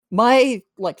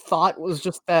like thought was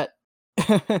just that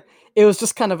it was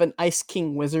just kind of an Ice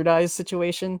King Wizard Eyes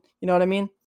situation. You know what I mean?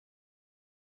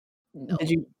 No. Did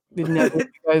you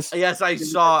guys? Yes, I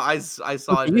saw it.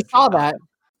 You saw that?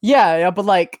 Yeah, but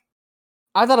like,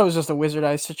 I thought it was just a Wizard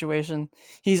Eyes situation.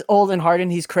 He's old and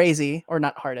hardened. He's crazy, or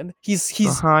not hardened. He's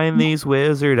behind these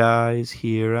wizard eyes.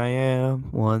 Here I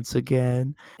am once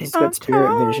again. He's got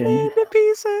spirit vision. To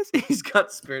pieces. He's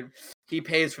got spirit. He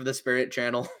pays for the Spirit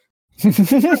Channel.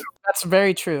 That's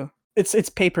very true. It's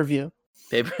pay-per-view.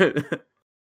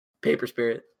 Paper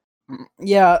Spirit.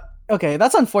 Yeah. Okay,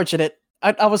 that's unfortunate.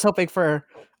 I was hoping for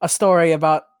a story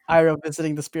about Iroh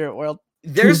visiting the spirit world.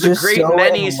 There's a great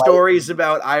many stories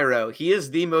about Iroh. He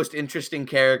is the most interesting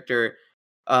character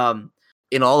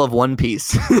in all of One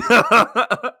Piece.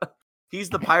 He's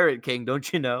the Pirate King,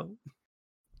 don't you know?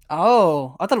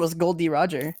 Oh, I thought it was Goldie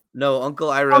Roger. No, Uncle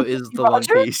Iroh is the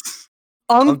Roger? One Piece.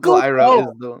 Uncle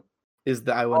Iroh is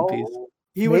the One Piece.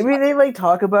 Maybe they like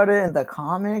talk about it in the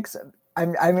comics. I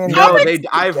mean, no,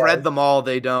 I've read them all.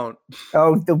 They don't.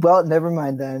 Oh, well, never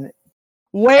mind then.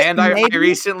 Wait, and I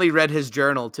recently read his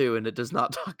journal too, and it does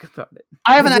not talk about it.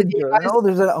 I have an idea.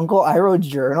 There's an Uncle Iroh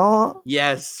journal.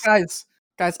 Yes, guys,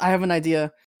 I have an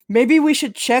idea. Maybe we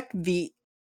should check the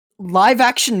live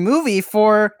action movie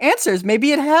for answers.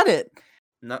 Maybe it had it.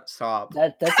 Not stop.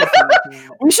 That's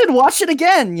we should watch it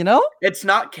again. You know, it's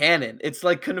not canon. It's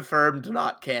like confirmed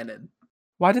not canon.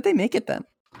 Why did they make it then?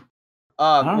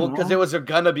 don't Well, because know. it was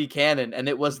gonna be canon, and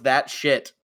it was that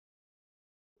shit.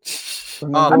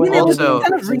 Remember I when mean, they did also-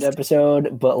 the recent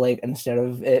episode, but like instead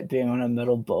of it being on a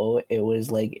metal boat, it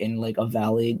was like in like a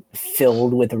valley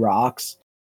filled with rocks.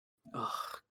 Ugh.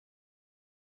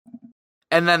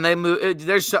 And then they move.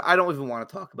 I don't even want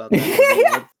to talk about that movie.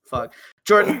 Like, fuck,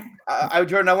 Jordan.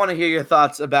 Jordan, I want to hear your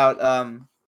thoughts about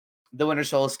the winter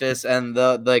solstice and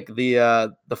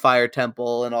the fire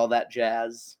temple and all that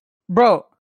jazz. Bro,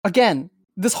 again,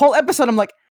 this whole episode, I'm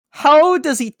like, how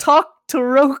does he talk to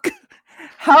Roke?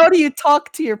 How do you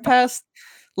talk to your past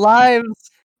lives?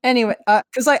 Anyway,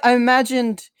 because I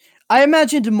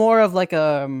imagined more of like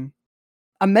a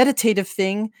meditative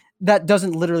thing that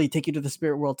doesn't literally take you to the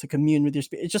spirit world to commune with your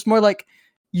spirit. It's just more like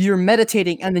you're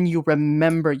meditating and then you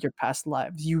remember your past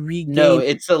lives. You regain. No,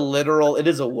 it's a literal. It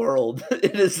is a world.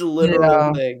 It is a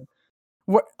literal thing.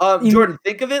 Jordan,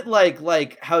 think of it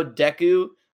like how Deku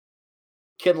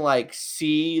can like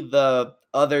see the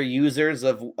other users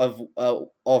of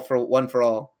All for One for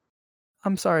All.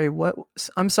 I'm sorry. What?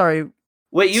 I'm sorry.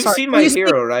 Wait, you've Sorry, seen can My you speak-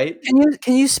 Hero, right?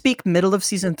 Can you speak middle of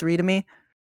season 3 to me?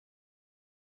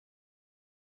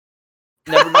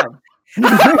 Never mind.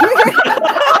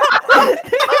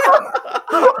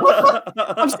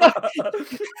 I'm sorry.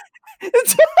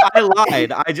 I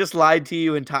lied. I just lied to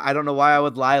you, and I don't know why I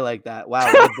would lie like that. Wow,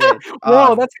 I did.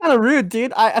 Whoa, that's kind of rude,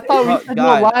 dude. I thought we said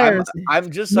no liars.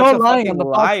 I'm just No such a lying fucking on the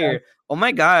liar. podcast. Oh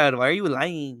my god, why are you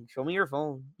lying? Show me your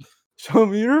phone. Show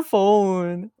me your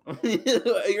phone.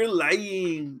 You're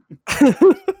lying.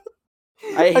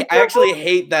 I actually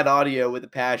hate that audio with a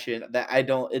passion. That I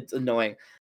don't. It's annoying.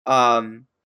 I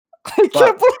can't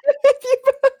believe you.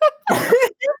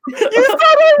 You thought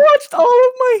I watched all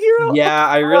of My Hero. Yeah,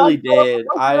 I really did.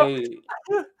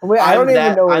 Wait, I don't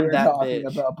even know what I'm you're that talking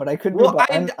bitch. about, but I could Well, be.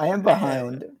 I am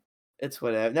behind. It's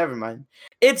whatever. Never mind.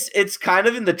 It's kind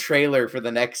of in the trailer for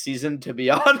the next season, to be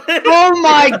honest. Oh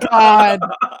my god.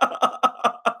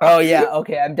 Oh yeah,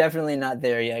 okay. I'm definitely not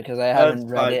there yet because I haven't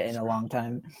read fine. it in a long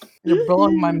time. You're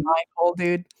blowing my mind, old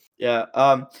dude. Yeah.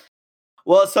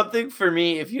 Well, something for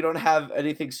me, if you don't have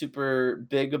anything super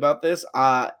big about this,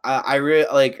 I really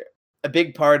like a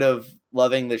big part of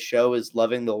loving the show is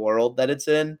loving the world that it's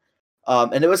in.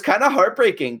 And it was kind of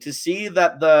heartbreaking to see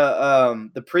that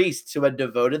the priests who had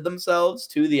devoted themselves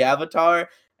to the Avatar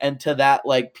and to that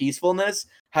like peacefulness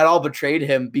had all betrayed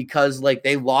him because like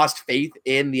they lost faith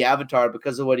in the Avatar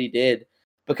because of what he did,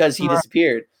 because he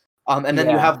disappeared. And then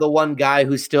you have the one guy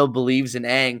who still believes in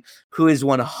Aang, who is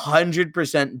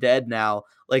 100% dead now.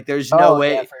 Like, there's no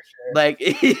way. Yeah, for sure. Like,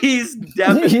 he's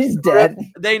definitely He's dead.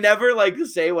 They never like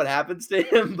say what happens to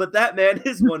him, but that man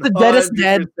is 100% The deadest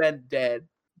dead. dead.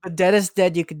 The deadest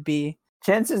dead you could be.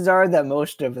 Chances are that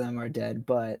most of them are dead,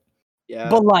 but Yeah,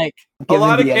 But like, a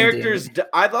lot of given the characters.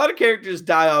 A lot of characters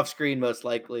die off screen, most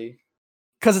likely.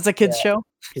 because it's a kids show.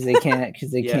 because they can't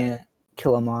Yeah. can't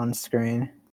kill them on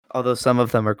screen. Although some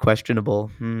of them are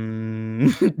questionable.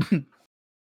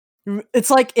 It's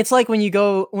like when you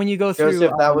go through.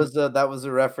 Joseph, that was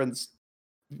a reference.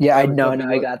 Yeah, I That was know. something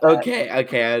No, I that- got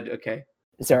that. Okay.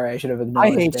 Sorry, I should have I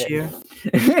acknowledged hate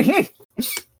it.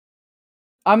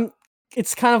 you.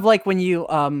 It's kind of like when you're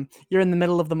in the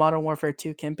middle of the Modern Warfare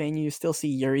 2 campaign, you still see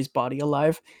Yuri's body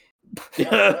alive.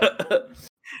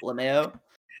 Lameo.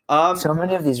 So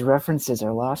many of these references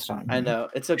are lost on me. I know.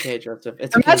 It's okay, Joseph.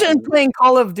 It's Imagine okay. playing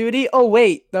Call of Duty. Oh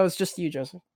wait, that was just you,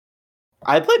 Joseph.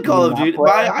 I played Call of not Duty.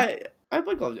 play I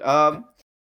played Call of Duty.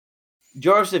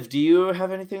 Joseph, do you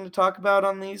have anything to talk about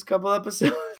on these couple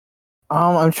episodes?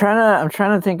 I'm trying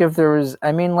to think if there was.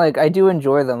 I mean, like I do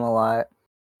enjoy them a lot.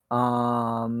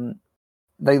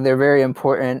 Like they're very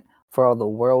important for all the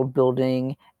world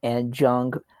building and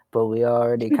junk, but we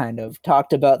already kind of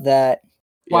talked about that.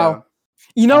 Wow.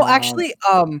 You know, Um, actually,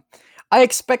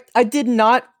 I did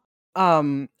not,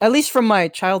 at least from my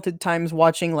childhood times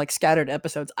watching like scattered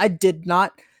episodes, I did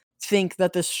not think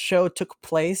that this show took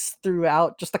place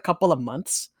throughout just a couple of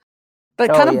months. That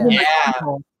Oh, kind of yeah. blew my Yeah.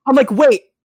 mind. I'm like, wait,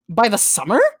 by the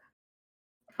summer?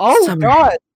 Oh Summer.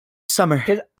 god, Summer.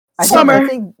 Summer. I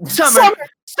think Summer.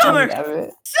 Damn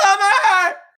it.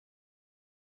 Summer.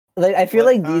 Like I feel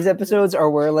What like these time? episodes are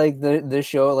where like the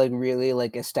show like really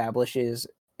like establishes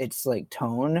its like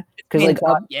tone because main like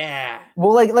plot. Yeah.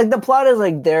 well like the plot is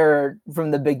like there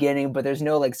from the beginning, but there's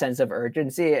no like sense of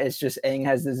urgency. It's just Aang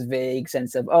has this vague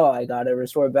sense of, oh, I gotta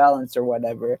restore balance or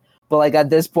whatever. But like at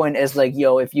this point, it's like,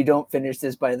 yo, if you don't finish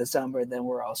this by the summer, then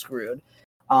we're all screwed.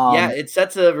 Yeah, it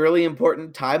sets a really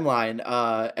important timeline,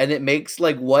 and it makes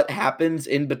like what happens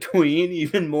in between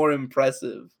even more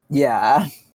impressive. yeah.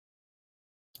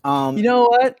 You know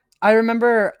what? I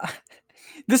remember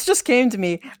this just came to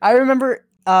me. I remember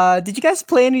Did you guys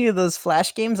play any of those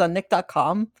Flash games on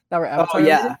Nick.com that were Oh Avatar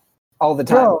yeah, related? all the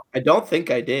time. I don't think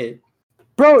I did.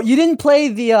 Bro, you didn't play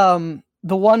the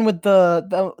one with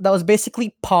the that was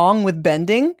basically Pong with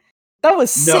bending? That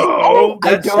was sick. No,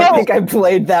 I that's don't think I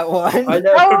played that one. I That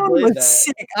never one played was that.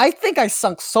 sick. I think I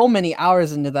sunk so many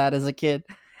hours into that as a kid.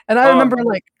 And I remember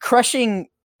like crushing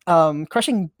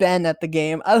Ben at the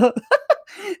game. I don't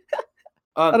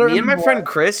don't Me and my remember friend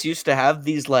Chris used to have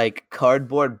these like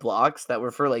cardboard blocks that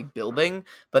were for like building,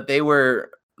 but they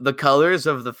were the colors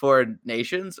of the four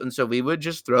nations, and so we would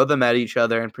just throw them at each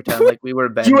other and pretend like we were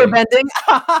bending. You were bending?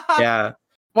 Yeah.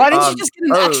 Why didn't you just get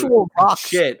an actual box?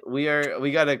 Shit, we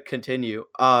gotta continue.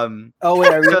 Oh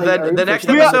wait, are we, So like, then are we the next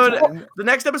pushing out the episode, time? the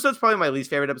next episode's probably my least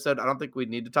favorite episode. I don't think we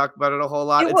need to talk about it a whole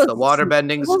lot. It It's the was- water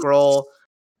bending it was scroll.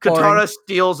 boring. Katara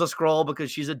steals a scroll because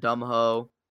she's a dumb hoe.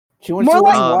 She wants More to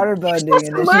like- learn water supposed bending, to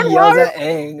and then learn she yells water- at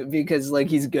Aang because like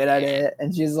he's good at it,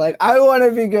 and she's like, "I want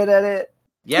to be good at it."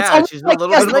 Yeah, almost she's like- a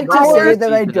little I'd bit like of to a say pussy,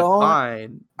 that I but it's don't-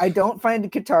 fine. I don't find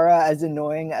Katara as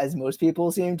annoying as most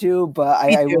people seem to, but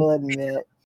Me I too. will admit,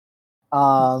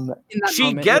 In that She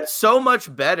moment, gets so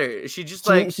much better. She just She-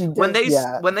 like she when does- they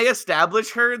yeah. when they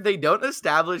establish her, they don't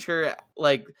establish her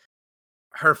like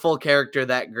her full character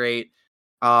that great.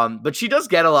 But she does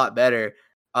get a lot better.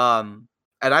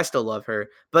 And I still love her.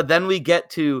 But then we get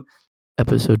to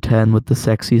episode 10 with the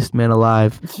sexiest man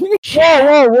alive.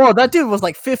 Whoa. That dude was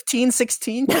like 15,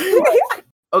 16.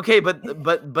 Okay, but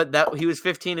that he was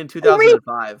 15 in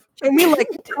 2005. Can we like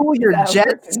cool your That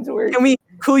jets? happens where- Can we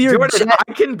cool your Jordan, jet?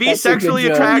 I can be That's a good sexually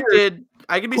joke. attracted.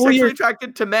 I can be Cool sexually your-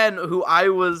 attracted to men who I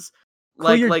was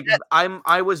Cool your like jets.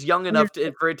 I was young enough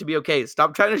for it to be okay.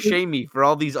 Stop trying to shame me for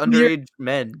all these Cool your- underage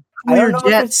men. I Cool don't your know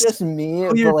if it's jets. just me,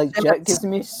 Cool your but like Jet jets. gives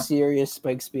me serious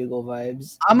Spike Spiegel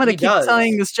vibes. I'm gonna He keep does.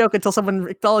 telling this joke until someone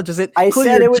acknowledges it. I Cool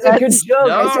said your it was a good jets. joke.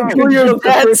 I said No. good Cool your joke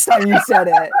the first jets. time you said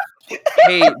it.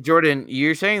 Hey, Jordan,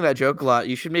 you're saying that joke a lot.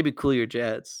 You should maybe cool your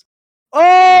jets.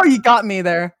 Oh, you got me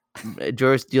there.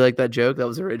 Joris, do you like that joke? That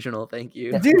was original. Thank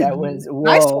you. That- Dude, that was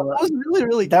Nice one. whoa. That was really,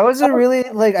 really That was a really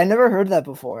like I never heard that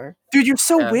before. Dude, you're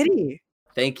so Yeah. witty.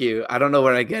 Thank you. I don't know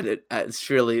where I get it.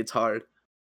 It's hard.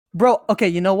 Bro, okay,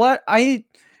 you know what? I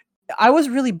was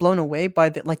really blown away by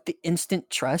the instant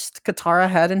trust Katara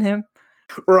had in him.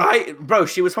 Right, bro.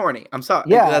 She was horny. I'm sorry.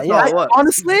 Yeah, That's yeah. all it was.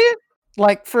 Honestly,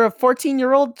 like for a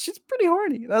 14-year-old, she's pretty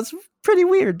horny. That's pretty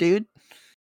weird, dude.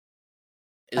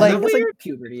 Is Like, it it's weird? like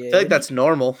puberty. I feel like age. that's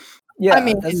normal. Yeah, I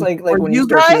mean, that's like were when you you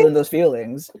start guys- feeling those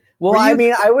feelings. Well, Were I you-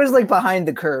 mean, I was like behind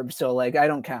the curb, so like I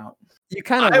don't count. You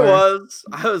kind of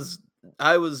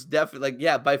I was definitely like,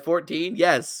 yeah, by 14,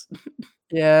 yes.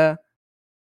 Yeah.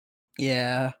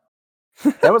 Yeah.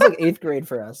 That was like 8th grade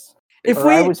for us. If Or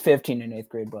I we was 15 in 8th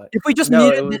grade, but if we just No,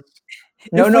 muted it was,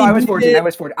 no, if no, we I was 14. I muted-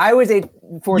 was 14. I was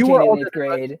 14 were in older 8th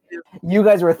than us, grade. You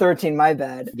guys were 13. My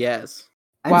bad. yes.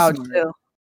 I'm wow, smart. chill.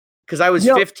 Because I was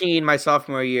Yo. 15 my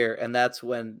sophomore year, and that's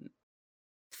when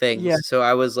things. Yeah. So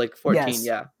I was like 14. Yes.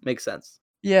 Yeah, makes sense.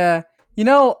 Yeah. You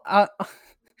know,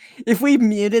 if we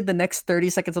muted the next 30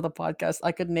 seconds of the podcast,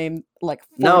 I could name like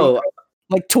 40, No,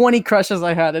 like 20 crushes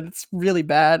I had, and it's really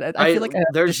bad. I feel like I have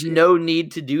to there's shit. no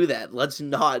need to do that. Let's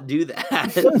not do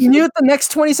that. Mute the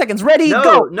next 20 seconds. Ready, No,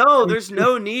 go. no, there's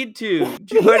no need to.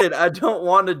 Jordan, I don't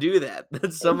want to do that.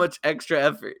 That's so much extra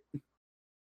effort.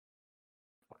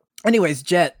 Anyways,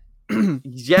 Jet.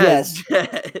 Yes.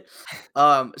 Jet.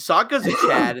 Sokka's a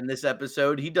Chad in this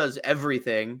episode. He does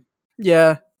everything.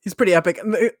 Yeah, he's pretty epic.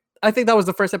 I think that was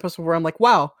the first episode where I'm like,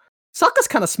 wow, Sokka's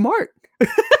kind of smart.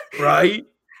 Right?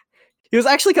 He was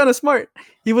actually kind of smart.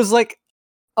 He was like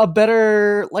a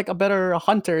better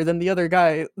hunter than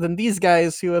these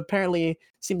guys who apparently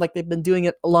seem like they've been doing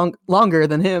it longer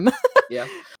than him. Yeah.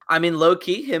 I mean, low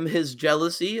key, his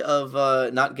jealousy of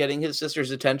not getting his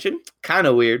sister's attention, kind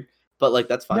of weird, but like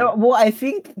that's fine. No, well, I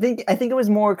think it was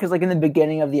more because like in the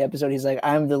beginning of the episode, he's like,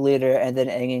 "I'm the leader," and then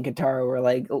Aang and Katara were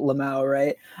like, "Lamau,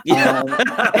 right?" Yeah.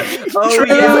 Oh True.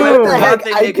 yeah, I What the forgot heck?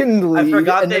 they I make, can I leave,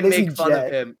 forgot and they then they see make fun of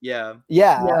Jet. him. Yeah.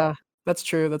 Yeah. Yeah, that's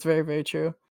true. That's very, very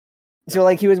true. So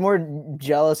like he was more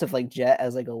jealous of like Jet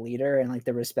as like a leader and like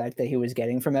the respect that he was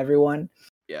getting from everyone.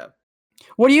 Yeah.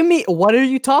 What do you mean? What are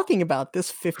you talking about? This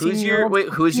 15 Who's year your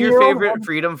old who's your 15-year-old favorite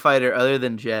freedom fighter other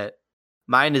than Jet?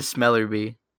 Mine is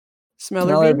Smellerby.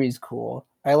 Smellerby? Smellerby's cool.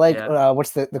 I like Yeah.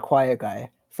 what's the quiet guy?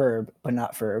 Ferb, but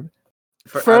not Ferb.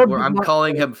 Ferb, I'm not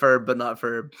calling him Ferb, but not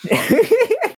Ferb.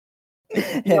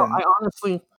 You know, Him. I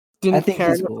honestly didn't think care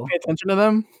he's enough to cool. pay attention to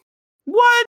them.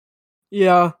 What?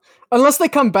 Yeah, unless they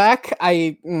come back,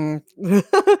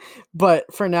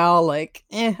 but for now, like,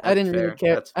 I That's didn't really fair,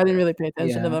 care. that's I didn't fair. really pay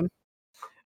attention to Yeah. them.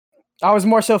 I was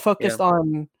more so focused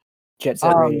on Jet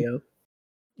Set Um, Radio.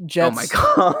 Jets. Oh my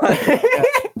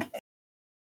god.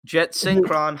 Jet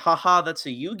Synchron. Haha, that's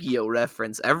a Yu-Gi-Oh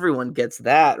reference. Everyone gets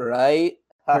that, right?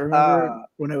 I remember Haha.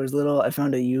 when I was little, I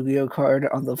found a Yu-Gi-Oh card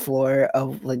on the floor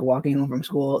of like walking home from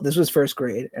school. This was first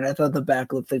grade, and I thought the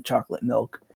back looked like chocolate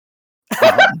milk.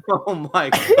 Oh my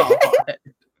god.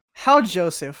 How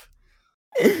Joseph?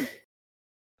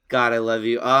 God, I love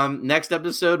you. Next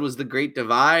episode was The Great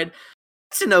Divide.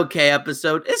 It's an okay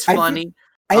episode. It's I thi- funny.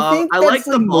 I think I that's, like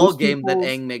the ball most game that people's-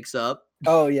 Aang makes up.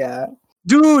 Oh yeah,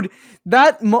 Dude,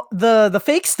 the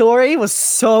fake story was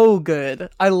so good.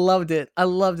 I loved it. I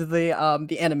loved the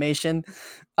animation.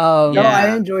 no, Yeah.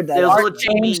 I enjoyed that. It was a art little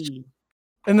changed. chibi.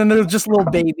 And then there was just little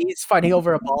babies fighting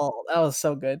over a ball. That was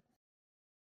so good.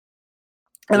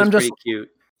 It And was I'm just pretty cute.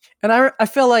 and I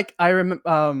feel like I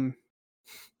remember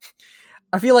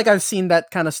I feel like I've seen that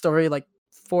kind of story like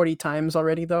 40 times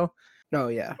already though, Oh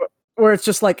yeah, where it's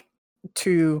just like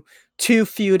two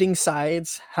feuding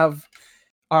sides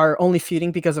are only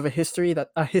feuding because of a history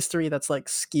that's like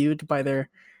skewed by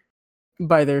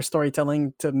their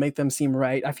storytelling to make them seem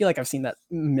right. I feel like I've seen that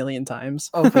a million times.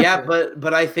 oh for Yeah, sure.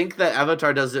 but I think that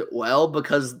Avatar does it well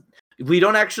because we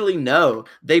don't actually know.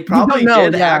 They probably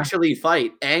know, did yeah. actually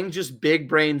fight. Aang just big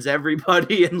brains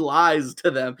everybody and lies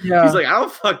to them. Yeah. He's like, I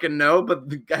don't fucking know, but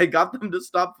the guy got them to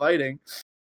stop fighting.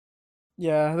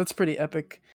 Yeah, that's pretty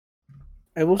epic.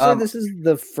 I will say Um, this is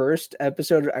the first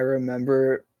episode I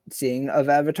remember seeing of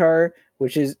Avatar,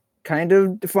 which is kind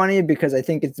of funny because I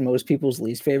think it's most people's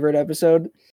least favorite episode,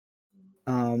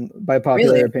 by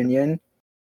popular Really? opinion.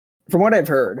 From what I've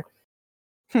heard.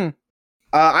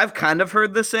 I've kind of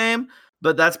heard the same,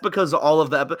 but that's because all of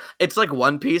the it's like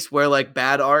One Piece where like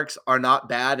bad arcs are not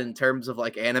bad in terms of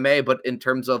like anime, but in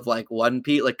terms of like One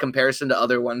Piece, like comparison to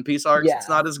other One Piece arcs, it's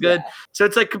not as good. So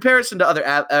it's like comparison to other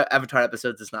Avatar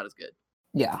episodes, it's not as good.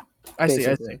 Yeah. I see.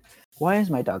 Basically. Why is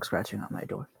my dog scratching on my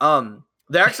door?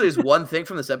 There actually is one thing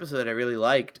from this episode that I really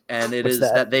liked, and it What's is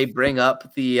that? that they bring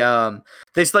up the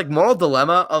this like moral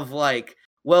dilemma of like,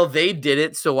 well, they did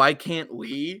it, so why can't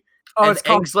we? Oh, And it's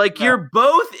called Aang's like, you're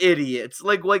both idiots.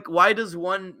 Like why does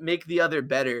one make the other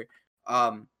better?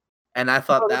 And I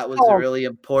thought Oh, that it's was a called- really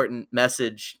important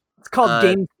message. It's called Uh,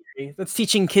 game theory. That's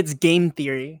teaching kids game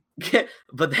theory.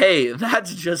 But hey,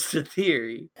 that's just a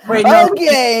theory. Wait, no. Oh,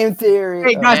 game theory.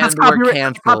 Hey guys, that's And we're copyright,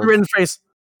 canceled. copywritten phrase.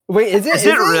 Wait, is it? Is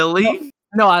it really?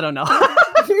 No, I don't know.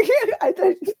 I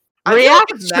thought, I feel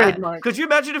React like if Matt, trademark. could you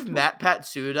imagine if Matt Pat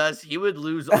sued us? He would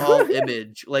lose all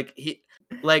image. Like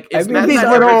I is mean, Matt he's Pat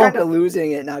little- ever? kind of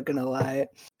losing it. Not gonna lie.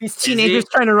 These he? teenagers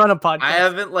trying to run a podcast. I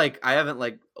haven't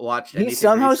watched. anything He's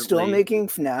somehow still recently. making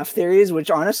FNAF theories, which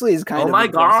honestly is kind Oh of. my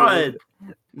impressive.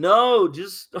 god! No,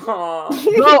 just Bro,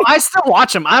 I still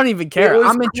watch them. I don't even care. It was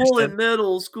I'm cool interested. in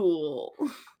middle school.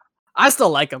 I still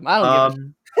like them. I don't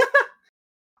give a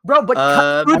bro. But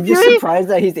I'm just theory? surprised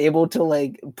that he's able to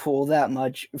like pull that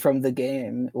much from the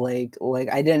game. Like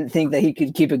I didn't think that he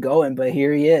could keep it going, but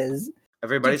here he is.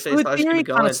 Everybody Dude, says food let's keep theory it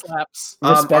kind going. of slaps.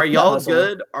 Respect Are the y'all hustle.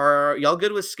 good? Are y'all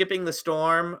good with skipping the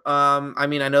storm? I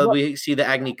mean, I know What? we see the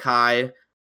Agni Kai.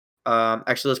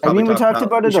 Actually, let's I probably mean, we talk talked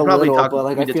about it should a probably little, talk- but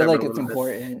like we I did feel talk like about it's it a little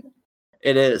bit. important.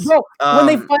 It is. Bro,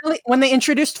 when they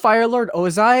introduced Fire Lord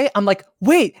Ozai, I'm like,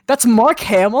 wait, that's Mark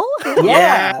Hamill?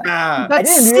 Yeah. I That's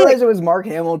didn't sick. realize it was Mark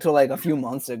Hamill till like a few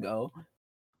months ago.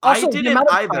 I Also, the didn't amount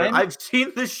of either. time- I've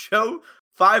seen this show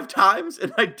 5 times,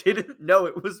 and I didn't know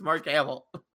it was Mark Hamill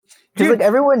Because Dude. like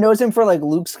everyone knows him for like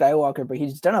Luke Skywalker, but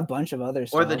he's done a bunch of other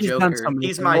stuff. or the He's done Joker. so many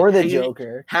He's things. my or the he-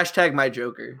 Joker. hashtag my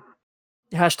Joker.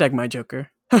 Hashtag my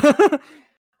Joker.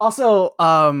 Also,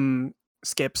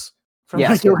 skips from Yeah,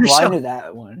 my so, Joker well, I show. knew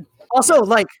that one. Also,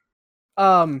 like,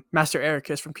 Master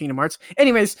Ericus from Kingdom Hearts.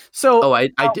 Anyways, so Oh, I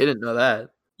didn't know that.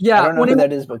 yeah, I don't know when who he-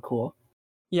 that is, but cool.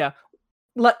 yeah.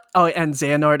 And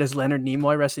Xehanort as Leonard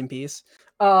Nimoy, rest in peace.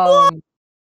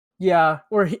 Yeah,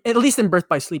 or at least in Birth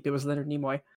by Sleep, it was Leonard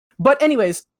Nimoy. But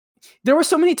anyways, there were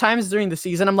so many times during the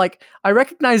season, I'm like, I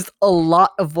recognized a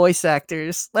lot of voice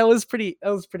actors. That was pretty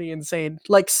insane.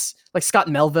 Like Scott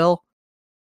Melville.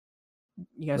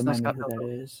 You guys know Remind me Scott who that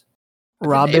Melville. is.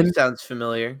 Robin Name sounds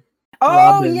familiar. Oh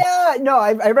Robin. yeah, no,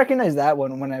 I recognized that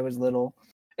one when I was little.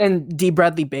 and D.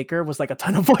 Bradley Baker was like a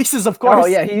ton of voices, of course. Oh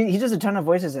yeah, he does a ton of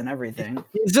voices and everything.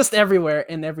 He's just everywhere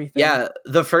and everything. Yeah,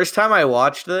 the first time I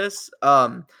watched this,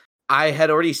 I had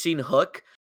already seen Hook.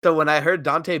 So when I heard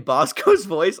Dante Bosco's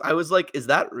voice, I was like, "Is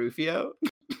that Rufio?"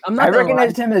 I'm not I gonna lie.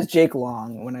 recognized him as Jake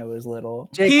Long when I was little.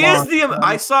 Jake He Long. is the.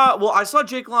 I saw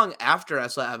Jake Long after I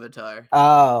saw Avatar.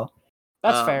 Oh,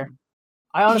 That's fair. Um,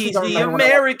 I honestly He's don't the remember when I-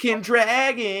 American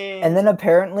Dragon. and then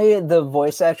apparently the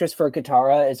voice actress for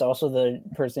Katara is also the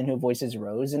person who voices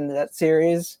Rose in that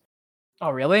series. Oh,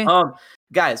 really?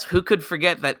 Guys, who could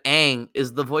forget that Aang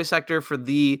is the voice actor for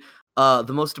the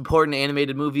most important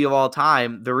animated movie of all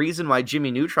time? The reason why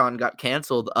Jimmy Neutron got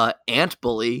canceled, Ant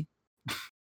Bully.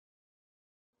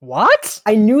 What?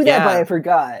 I knew that, but Yeah. I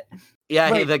forgot. Yeah,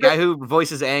 Wait, the guy who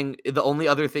voices Aang, the only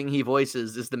other thing he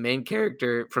voices is the main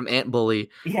character from Ant Bully.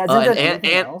 He hasn't done And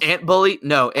anything else. Ant Bully,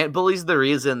 no, Ant Bully's the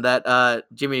reason that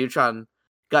Jimmy Neutron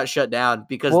got shut down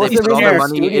because Well, they it's put all the their reason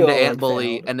money the studio, into Ant like,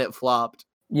 Bully failed. and it flopped.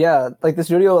 Yeah, like the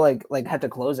studio like had to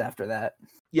close after that.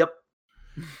 Yep,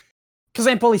 Because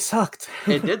Aunt Bully sucked.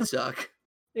 it did suck.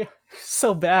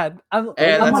 So bad. I'm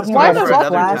That's like, a why story am I for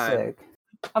another watching? time.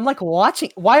 I'm like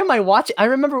watching. Why am I watching? I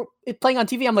remember it playing on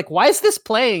TV. I'm like, why is this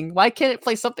playing? Why can't it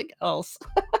play something else?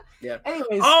 Yeah.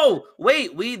 Anyways. Oh,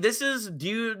 wait,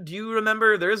 do you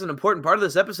remember there is an important part of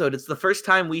this episode? It's the first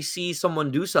time we see someone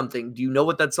do something. Do you know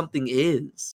what that something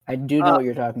is? I do know what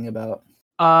you're talking about.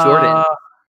 Jordan.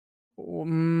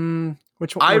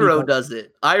 Which one? Iroh does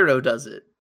it. Iroh does it.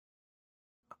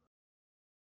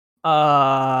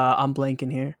 I'm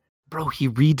blanking here. Bro, he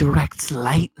redirects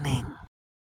lightning.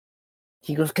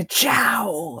 He goes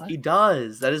ka-chow. He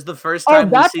does. That is the first Oh, time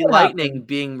we that's see what lightning happened.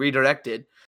 being redirected.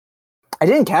 I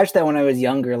didn't catch that when I was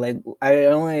younger. Like I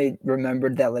only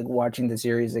remembered that like watching the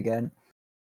series again.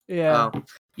 Yeah.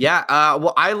 Yeah.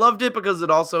 Well, I loved it because it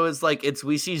also is like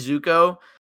we see Zuko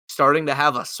starting to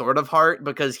have a sort of heart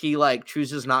because he like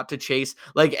chooses not to chase.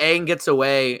 Like Aang gets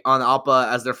away on Appa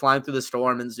as they're flying through the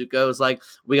storm, and Zuko's like,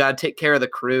 "We gotta take care of the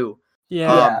crew."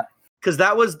 Yeah. Because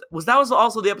that was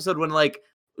also the episode when like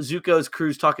Zuko's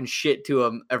crew's talking shit to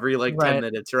him every like 10 Right.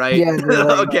 minutes, right? Yeah, they're,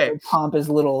 like, Okay. Pompous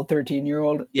little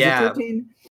 13-year-old. Yeah. 13?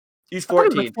 He's I thought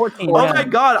it 14. was 14. Oh yeah. my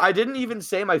god, I didn't even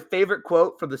say my favorite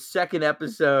quote from the second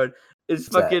episode is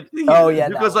What's that? fucking Oh, yeah,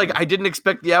 that Zuko's like, one. I didn't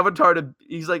expect the Avatar to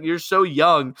he's like, you're so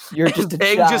young. You're just a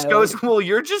Aang child. just goes, well,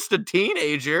 you're just a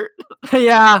teenager.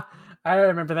 Yeah. I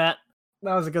remember that.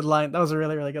 That was a good line. That was a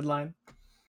really, really good line.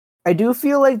 I do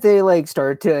feel like they like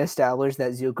start to establish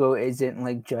that Zuko isn't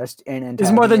like just an antagonist.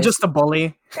 It's more than just a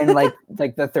bully. and like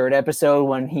the third episode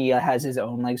when he has his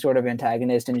own like sort of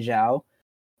antagonist in Zhao.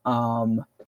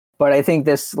 But I think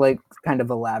this like kind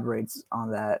of elaborates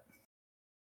on that.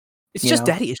 It's You just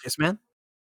know? daddy issues, man.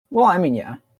 Well, I mean,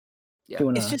 yeah. Yeah.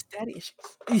 Doing It's a- just daddy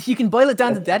issues. You can boil it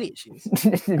down to daddy issues.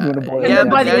 doing a boil Yeah, down.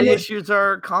 but by the daddy end of- issues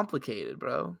are complicated,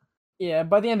 bro. Yeah,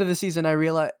 by the end of the season, I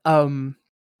realized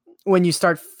when you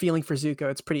start feeling for Zuko,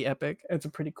 it's pretty epic. It's a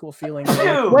pretty cool feeling. You're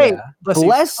like, Dude. wait, Yeah. bless,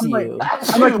 Bless I'm like- you.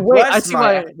 I'm like, wait, I see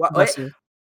why. Bless Wait,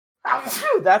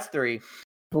 you. that's 3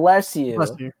 Bless you.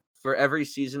 Bless you. for every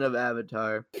season of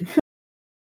Avatar.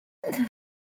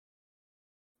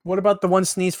 What about the one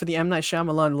sneeze for the M. Night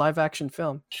Shyamalan live action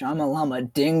film?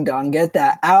 Shamalama ding dong, get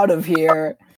that out of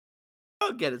here.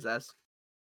 I'll get his ass.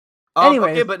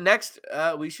 Anyways. Okay, but next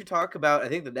we should talk about. I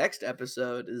think the next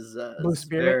episode is Blue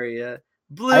Spirit? Very,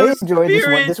 Blue I enjoyed this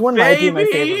one. Spirit, This one might be my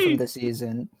favorite baby! from the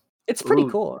season. It's pretty Ooh,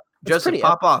 cool. It's Joseph, pretty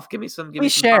pop off. Give me some.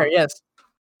 Please share. Yes.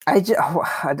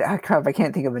 Crap, I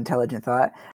can't think of intelligent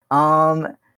thought.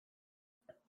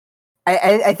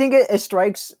 I think it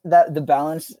strikes that the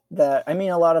balance that I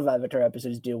mean a lot of Avatar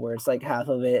episodes do where it's like half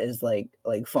of it is like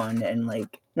fun and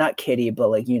like not kiddie but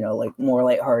like you know like more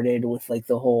lighthearted with like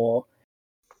the whole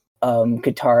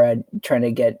Katara trying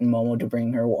to get Momo to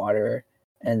bring her water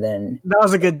and then That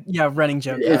was a good running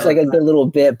joke. it's Yeah. like a good little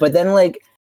bit but then like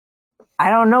I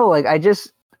don't know like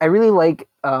I really like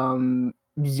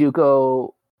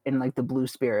Zuko in like the Blue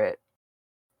Spirit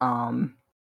and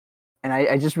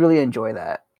I just really enjoy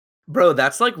that. Bro,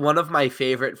 that's like one of my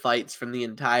favorite fights from the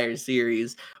entire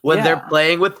series when they're Yeah.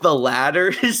 playing with the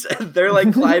ladders and they're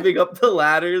like climbing up the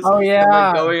ladders. Oh, and, yeah.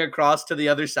 like, going across to the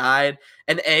other side,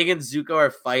 and Aang and Zuko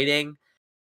are fighting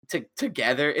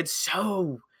together. It's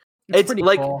it's pretty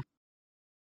like- cool.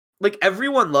 like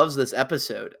everyone loves this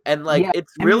episode, and like Yeah,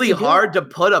 it's I mean, really to do hard that- to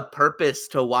put a purpose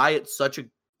to why it's such a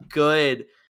good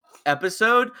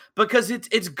episode because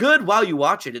it's good while you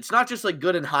watch it. It's not just like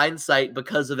good in hindsight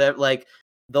because of it, like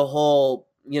the whole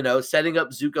setting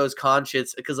up Zuko's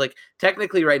conscience because like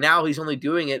technically right now he's only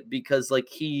doing it because like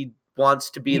he wants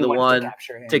to be He the wants one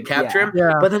to him. capture Yeah. him,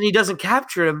 Yeah. but then he doesn't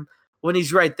capture him when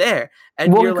he's right there,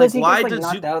 and Well, you're because like, he why gets does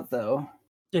knocked Zuko? out though.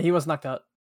 Yeah, he was knocked out,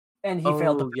 and he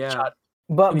failed the Oh, first yeah. shot.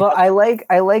 But And he but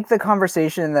I like the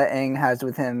conversation that Aang has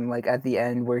with him like at the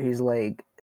end where he's like,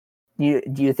 do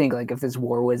you think like if this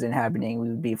war wasn't happening we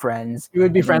would be friends? We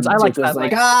would be And friends. then I like Zuko's that.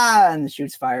 like Like, and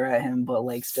shoots fire at him, but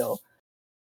like still.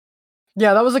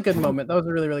 yeah, that was a good moment. That was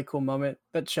a really, really cool moment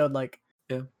that showed like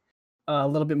Yeah. a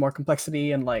little bit more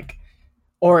complexity and like,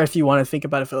 or if you want to think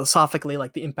about it philosophically,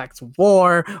 like the impacts of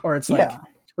war, or it's like Yeah.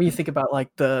 when you think about like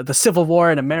the Civil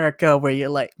War in America, where you're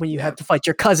like when you had to fight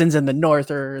your cousins in the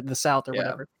North or the South or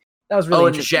whatever. That was really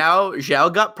interesting. And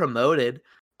Zhao got promoted.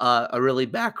 A really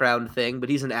background thing, but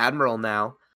he's an admiral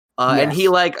now. And he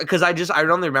because I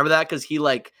only remember that because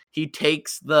he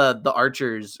takes the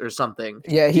archers or something.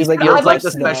 Yeah, he like feels like the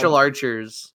special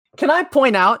archers. Can I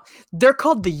point out they're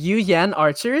called the Yu Yan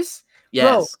archers? Yes.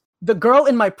 Bro, the girl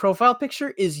in my profile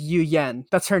picture is Yu Yan.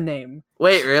 That's her name.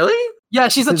 Wait, really? Yeah,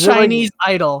 she's a Chinese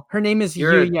idol. Her name is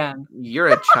Yu Yan. You're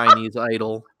a Chinese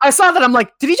idol. I saw that. I'm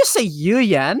like, did he just say Yu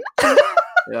Yan?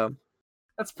 Yeah.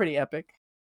 That's pretty epic.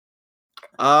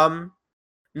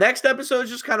 Next episode is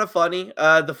just kind of funny.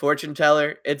 The fortune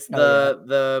teller. It's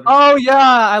the Oh yeah,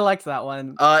 I liked that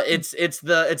one. It's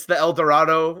the El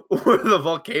Dorado where the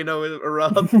volcano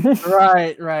erupts.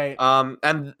 Right.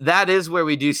 And that is where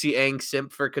we do see Aang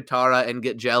simp for Katara and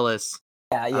get jealous.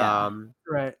 Yeah.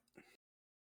 Right.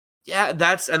 Yeah,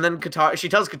 and then Katara. She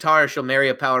tells Katara she'll marry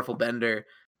a powerful bender.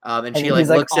 And she he's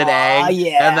looks at Aang,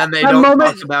 yeah. and then they don't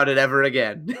talk about it ever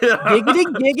again.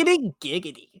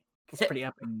 Giggity. It's pretty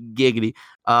epic. Giggity.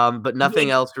 But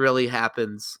nothing else really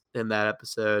happens in that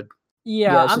episode.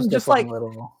 Yeah, it's I'm just a like,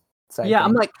 little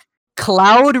I'm like,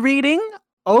 cloud reading?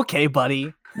 Okay,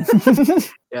 buddy.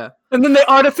 Yeah. And then they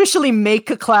artificially make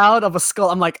a cloud of a skull.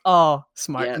 I'm like, oh,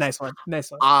 smart. Yes.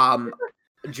 Nice one.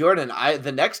 Jordan,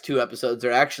 the next two episodes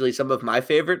are actually some of my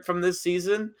favorite from this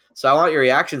season. So I want your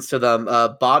reactions to them.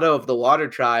 Bado of the Water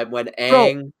Tribe when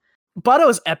Aang. Bado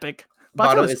is epic.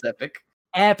 Bado is epic.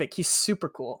 Epic. He's super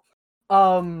cool.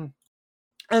 And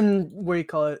what do you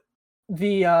call it?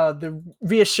 The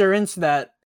reassurance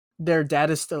that their dad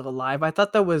is still alive. I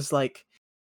thought that was like,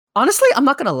 honestly, I'm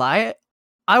not gonna lie.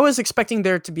 I was expecting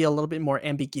there to be a little bit more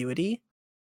ambiguity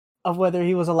of whether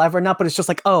he was alive or not, but it's just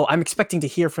like, oh, I'm expecting to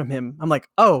hear from him. I'm like,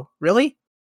 oh, really?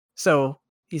 So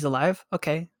he's alive?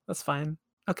 Okay, that's fine.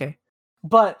 Okay.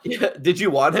 But did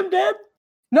you want him dead?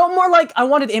 No, more like I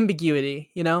wanted ambiguity,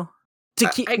 to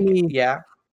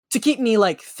keep me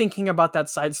like thinking about that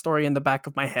side story in the back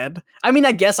of my head. I mean,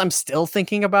 I guess I'm still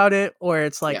thinking about it, or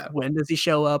it's like, when does he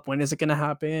show up? When is it gonna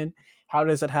happen? How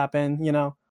does it happen?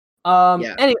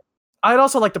 Anyway, I'd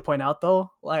also like to point out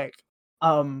though, like,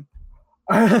 when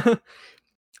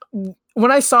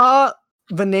I saw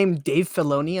the name Dave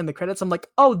Filoni in the credits, I'm like,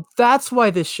 oh, that's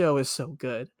why this show is so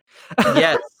good.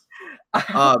 Yes.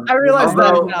 I realized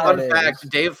that. Fun fact,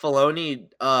 Dave Filoni,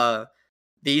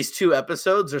 these two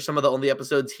episodes are some of the only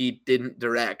episodes he didn't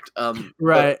direct.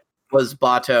 Right. Was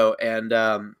Bato and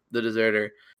The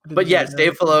Deserter. But yes,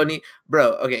 Dave Filoni,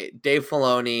 bro. Okay, Dave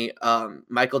Filoni,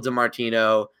 Michael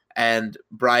DeMartino, and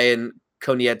Brian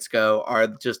Konietzko are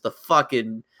just the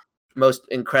fucking most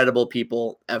incredible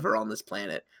people ever on this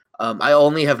planet.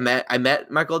 I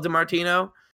met Michael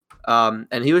DeMartino,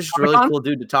 and he was just a really cool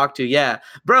dude to talk to. Yeah,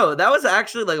 bro, that was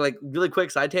actually like really quick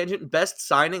side tangent. Best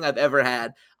signing I've ever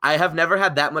had. I have never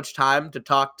had that much time to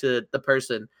talk to the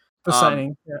person. The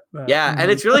signing. Yeah,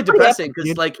 and it's really depressing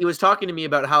because like he was talking to me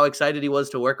about how excited he was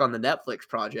to work on the Netflix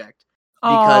project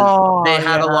because they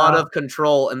had a lot of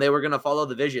control and they were going to follow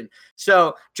the vision.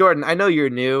 So Jordan, I know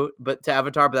you're new to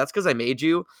Avatar, but that's because I made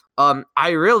you. I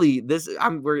really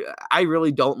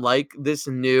don't like this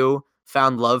new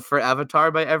found love for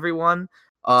Avatar by everyone.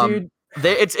 Dude,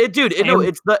 it's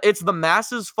the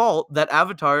masses' fault that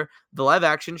Avatar, the live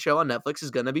action show on Netflix, is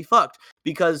gonna be fucked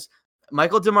because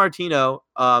Michael DeMartino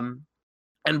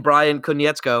and Brian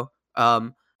Konietzko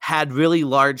had really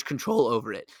large control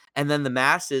over it. And then the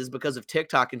masses, because of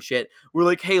TikTok and shit, were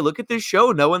like, hey, look at this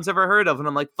show no one's ever heard of. And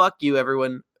I'm like, fuck you,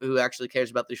 everyone who actually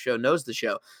cares about this show knows the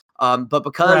show. But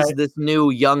because this new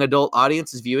young adult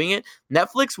audience is viewing it,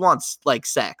 Netflix wants like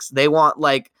sex. They want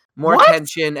like more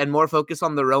tension and more focus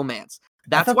on the romance.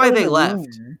 That's why they left.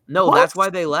 No, that's why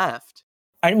they left.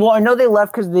 I know they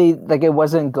left because it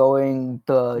wasn't going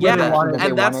the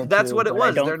and that's what it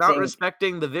was. They're not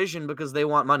respecting the vision because they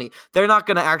want money. They're not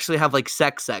gonna actually have like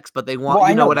sex, but they want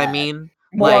you know what I mean.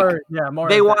 More.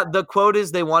 They want the quote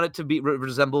is they want it to be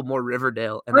resemble more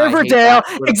Riverdale. And Riverdale,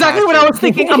 exactly what I was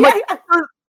thinking.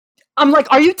 I'm like,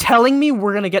 are you telling me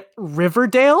we're gonna get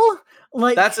Riverdale?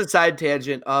 Like that's a side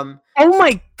tangent. Oh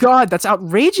my god, that's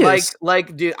outrageous.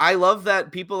 Like, dude, I love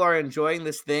that people are enjoying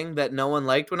this thing that no one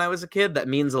liked when I was a kid. That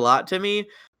means a lot to me.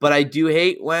 But I do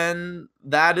hate when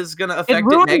that is gonna affect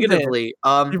it negatively.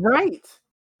 You're right.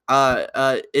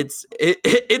 It's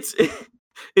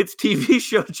TV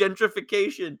show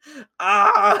gentrification.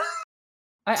 I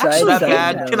actually that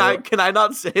bad. Can I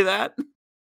not say that?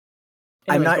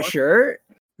 I'm not sure.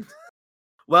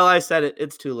 Well, I said it.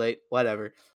 It's too late.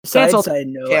 Whatever. Side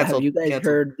note, have you guys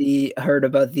heard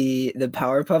about the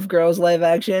Powerpuff Girls live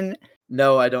action?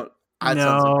 No, I don't. That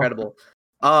sounds No. incredible.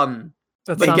 That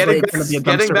But sounds getting like back, it's gonna be a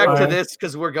getting dumpster back to fire. this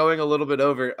because we're going a little bit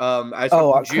over. I just Oh,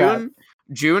 want- crap.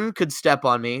 June could step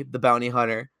on me, the bounty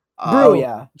hunter. Oh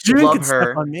yeah. June love could step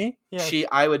her. on me. Yes.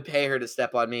 I would pay her to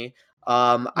step on me.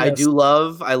 I Yes.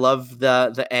 love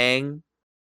the Aang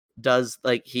does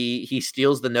like he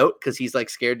steals the note because he's like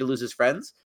scared to lose his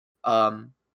friends.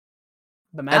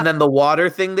 The map. And then the water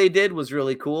thing they did was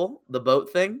really cool. The boat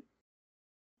thing.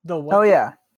 the what? Oh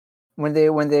yeah. When they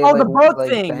Oh, like, the boat like,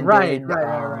 thing. Right.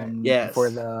 bended, Yes. For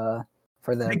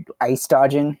the ice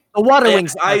dodging. The water Yeah,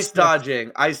 wings. ice stuff,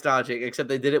 yes. dodging. Except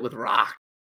they did it with rock.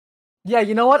 Yeah,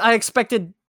 you know what? I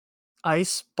expected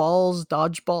ice balls,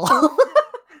 dodgeball.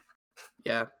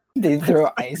 Yeah. They throw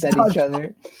ice at each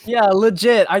other. Yeah,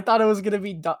 legit. I thought it was gonna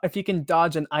be if you can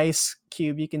dodge an ice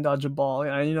cube, you can dodge a ball.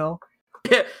 You know.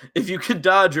 If you can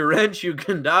dodge a wrench, you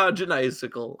can dodge an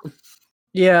icicle.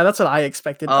 Yeah, that's what I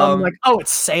expected. I'm Um, like, oh,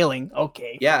 it's sailing.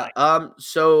 Okay. Yeah. fine.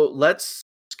 So let's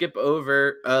skip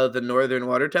over the Northern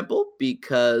Water Temple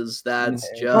because that's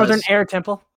Okay. just Northern Air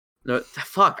Temple. No,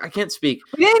 fuck, I can't speak.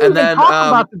 We didn't And even then, talk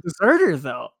about the deserter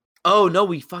though. Oh no,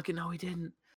 we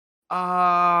didn't.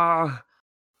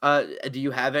 Do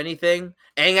you have anything?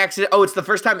 Aang accident. Oh, it's the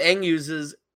first time Aang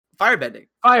uses firebending.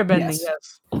 Firebending.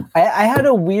 Yes. Yes. I had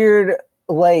a weird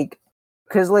like,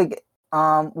 cause like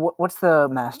what's the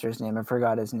master's name? I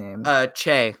forgot his name.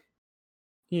 Che,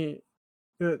 Yeah.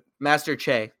 Master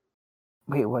Che.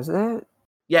 Wait, was it?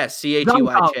 Yes, Chey.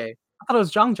 Zhang Che. I thought it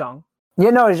was Zhang Zhang. Yeah,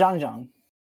 no, it's Zhang Zhang.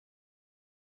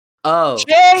 Oh,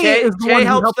 Che is the one who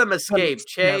helps helps them escape.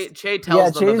 yes. Che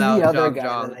tells them Che's about the other Zhang guy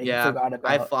Zhang. that I Yeah, forgot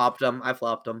I about. flopped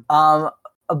him.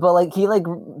 But like he like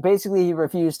basically he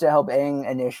refused to help Aang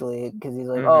initially because he's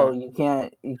like, oh, you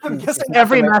can't. I'm it's guessing not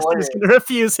every the right master is order. gonna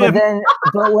refuse But him.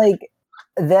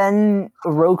 then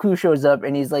Roku shows up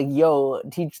and he's like, yo,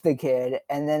 teach the kid,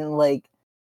 and then like,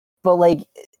 but like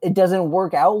it doesn't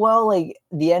work out well. Like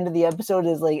the end of the episode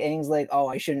is like Aang's like, oh,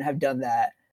 I shouldn't have done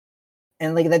that.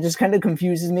 And like that just kind of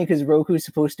confuses me because Roku's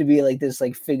supposed to be like this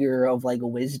like figure of like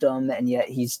wisdom, and yet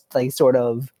he's like sort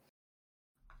of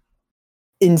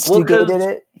instigated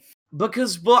it.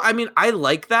 Because I mean, I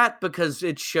like that because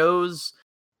it shows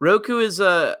Roku is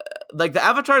like the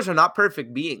avatars are not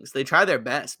perfect beings. They try their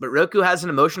best, but Roku has an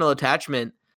emotional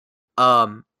attachment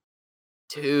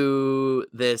to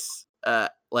this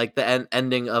like the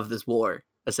ending of this war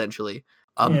essentially.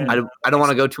 Yeah, I don't want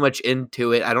to go too much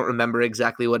into it. I don't remember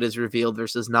exactly what is revealed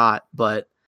versus not, but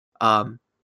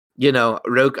you know,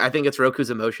 I think it's Roku's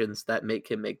emotions that make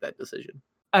him make that decision.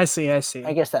 I see. I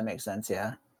guess that makes sense.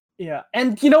 Yeah. Yeah,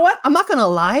 and you know what? I'm not gonna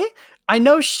lie. I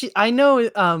know it's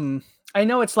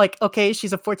like, okay,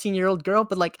 she's a 14-year-old girl,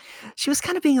 but like she was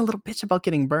kind of being a little bitch about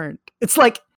getting burned. It's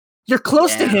like you're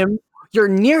close to him, you're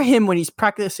near him when he's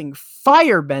practicing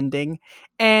firebending,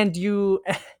 and you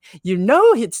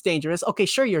know it's dangerous. Okay,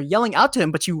 sure, you're yelling out to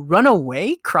him, but you run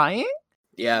away crying.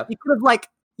 Yeah, you could have like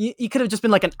you could have just been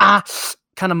like an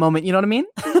kind of moment. You know what I mean?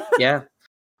 Yeah.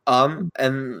 And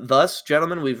thus,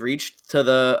 gentlemen, we've reached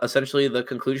to essentially the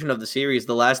conclusion of the series,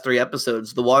 the last 3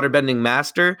 episodes, the Waterbending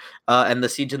Master, and the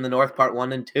Siege in the North, Part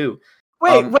 1 and 2.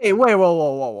 Wait,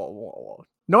 whoa.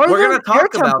 Northern We're gonna talk Air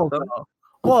about Temple, them. though.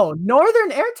 Whoa,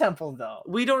 Northern Air Temple though.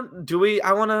 We don't we don't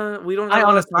have I a lot of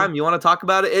honestly- time. You want to talk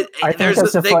about it? I think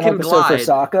that's a fun episode for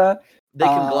Sokka. They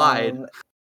can glide.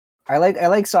 I like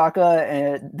Sokka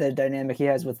and the dynamic he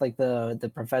has with like the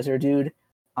professor dude.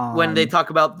 When they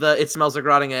talk about the "it smells like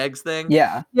rotting eggs" thing.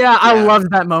 Yeah. I loved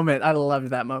that moment.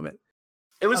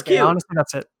 It was Okay, cute. honestly,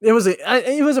 that's it. It was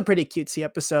a pretty cutesy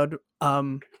episode.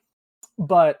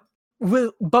 But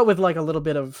with like a little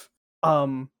bit of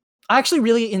I actually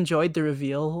really enjoyed the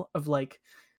reveal of like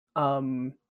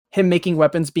him making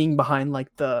weapons being behind like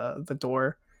the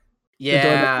door.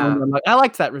 Yeah. I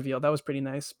liked that reveal. That was pretty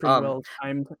nice. Pretty well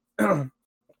timed.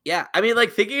 Yeah, I mean,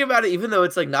 like thinking about it, even though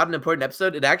it's like not an important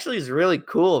episode, it actually is really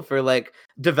cool for like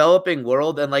developing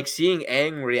world and like seeing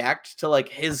Aang react to like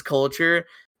his culture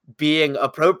being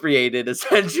appropriated.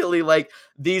 Essentially, like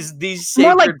these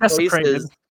More like sacred desecrated. places.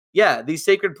 Yeah, these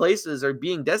sacred places are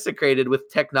being desecrated with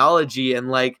technology and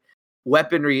like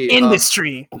weaponry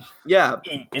Industry.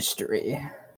 Industry.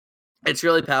 It's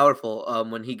really powerful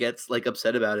when he gets like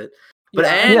upset about it. But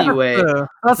Yeah. anyway,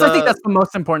 I think that's the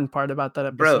most important part about that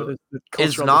episode. Bro, Is the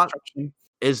cultural destruction.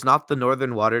 is not the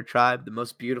Northern Water Tribe the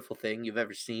most beautiful thing you've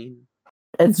ever seen?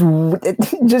 It's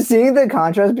just seeing the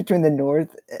contrast between the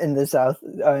North and the South,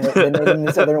 the Northern and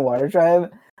the Southern Water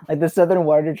Tribe. Like the Southern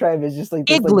Water Tribe is just like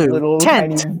this like, little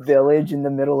tent. tiny village in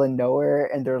the middle of nowhere,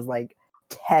 and there's like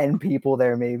 10 people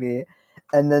there maybe.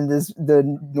 And then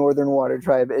the Northern Water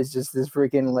Tribe is just this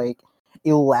freaking like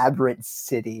elaborate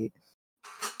city.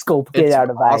 Scope, get It's out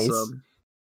of ice.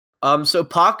 awesome. So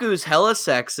Paku's hella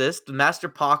sexist. Master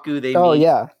Paku, they Oh meet.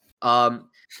 yeah.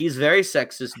 He's very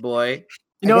sexist boy.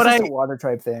 You know what? It's a water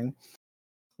tribe thing.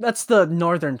 That's the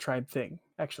northern tribe thing,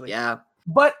 actually. Yeah.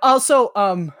 But also,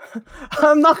 I'm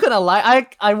not gonna lie.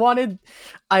 I wanted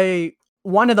a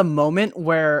moment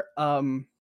where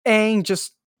Aang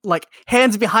just like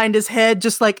hands behind his head,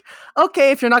 just like,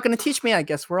 okay, if you're not gonna teach me, I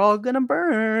guess we're all gonna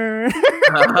burn.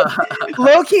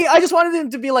 Low key, I just wanted him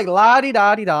to be like, la di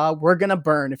da di da, we're gonna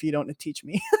burn if you don't teach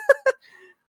me.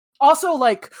 Also,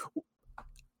 like,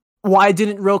 why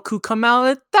didn't Roku come out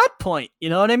at that point? You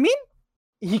know what I mean?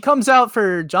 He comes out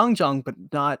for Zhang, but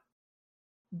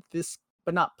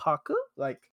not Paku.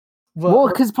 Like, Well,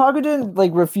 because Paku didn't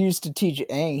like refuse to teach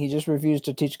Aang, he just refused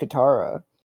to teach Katara.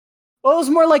 well, it was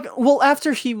more like, well,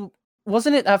 after he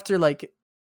wasn't it after like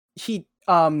he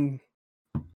after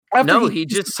No, he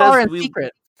teaches just Katara says in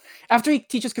secret. After he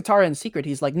teaches Katara in secret,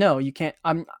 he's like, no, you can't.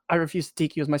 I refuse to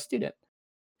take you as my student.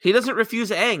 He doesn't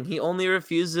refuse Aang. He only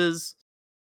refuses.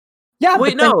 Yeah,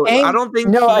 Wait, but then no, Aang- I don't think.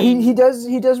 No, he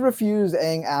does refuse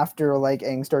Aang after like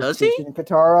Aang starts Does he? teaching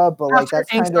Katara, but like After that's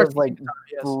Aang kind starts of like teaching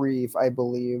Katara, yes. brief, I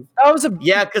believe. That was a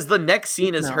Yeah, because the next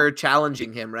scene is No. her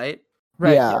challenging him, right?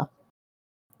 right. Yeah.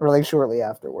 Or like shortly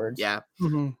afterwards. Yeah.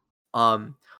 Mhm.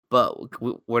 But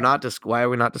we're not. Why are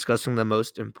we not discussing the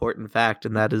most important fact,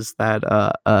 and that is that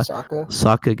Sokka.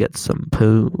 Sokka gets some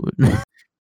poon.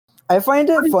 I find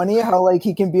it funny how like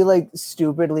he can be like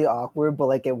stupidly awkward, but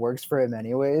like it works for him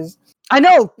anyways. I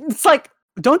know. It's like,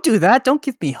 don't do that. Don't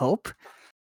give me hope.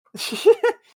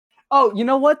 Oh, you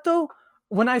know what though?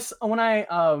 When they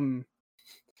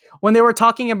were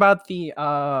talking about the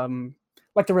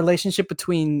like the relationship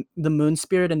between the moon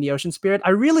spirit and the ocean spirit, I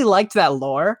really liked that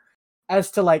lore as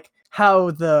to like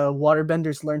how the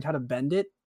waterbenders learned how to bend it.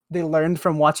 They learned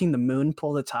from watching the moon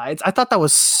pull the tides. I thought that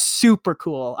was super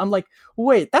cool. I'm like,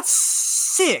 wait, that's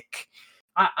sick.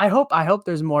 I hope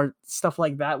there's more stuff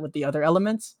like that with the other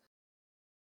elements.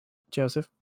 Joseph.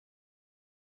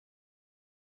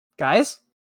 Guys?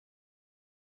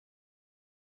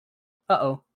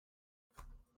 Uh-oh.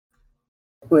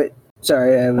 Wait,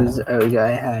 sorry, I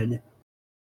had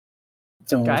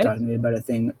someone was Guys? talking to me about a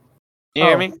thing. You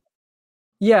hear Oh. me?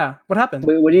 Yeah, what happened?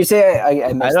 Wait, what do you say?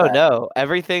 I missed I don't that. know.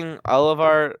 Everything, all of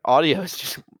our audios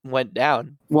just went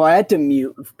down. Well, I had to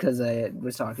mute because I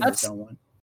was talking to That's- someone.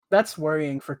 That's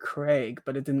worrying for Craig,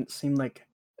 but it didn't seem like...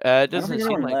 It doesn't think seem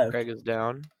anyone like left. Craig is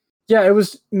down. Yeah, it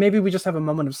was... Maybe we just have a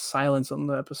moment of silence on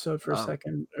the episode for a Oh.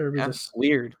 second. Or we Yeah, just...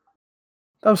 weird.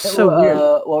 That was so weird.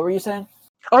 What were you saying?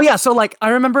 Oh yeah, so like I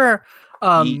remember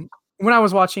Yeet. when I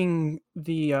was watching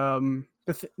the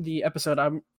episode,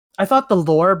 I thought the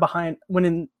lore behind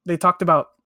they talked about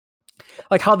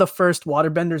like how the first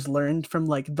waterbenders learned from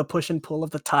like the push and pull of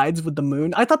the tides with the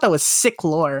moon. I thought that was sick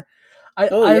lore. I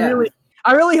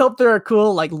really hope there are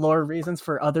cool like lore reasons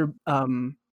for other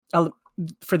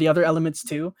for the other elements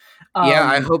too. Yeah,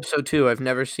 I hope so too. I've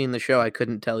never seen the show. I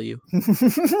couldn't tell you.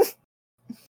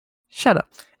 Shut up.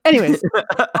 Anyways,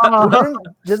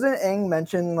 Doesn't Aang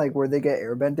mention like where they get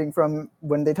airbending from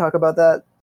when they talk about that?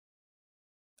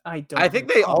 I don't. I think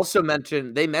they recall. also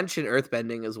mention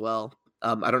earthbending as well.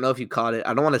 I don't know if you caught it.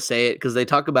 I don't want to say it because they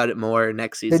talk about it more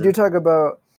next They season. do talk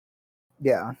about,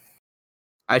 yeah.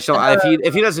 I shall.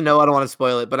 If he doesn't know, I don't want to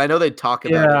spoil it. But I know they talk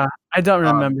about Yeah, it. I don't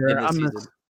remember. In this I'm season.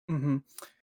 Mm-hmm.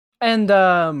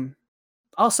 And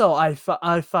also I thought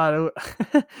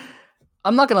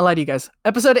I'm not gonna lie to you guys.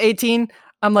 Episode 18,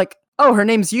 I'm like, oh, her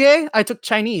name's Yue. I took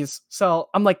Chinese, so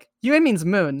I'm like, Yue means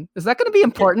moon. Is that gonna be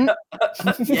important?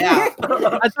 Yeah.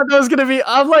 I thought that was gonna be.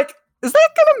 I'm like, is that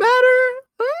gonna matter?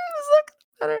 Is that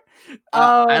gonna matter?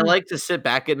 I like to sit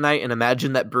back at night and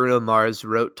imagine that Bruno Mars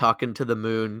wrote "Talking to the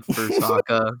Moon" for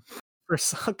Sokka. For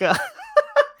Sokka,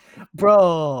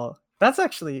 bro. That's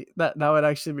actually that would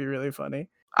actually be really funny.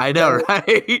 I know,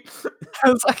 right?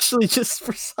 That's actually just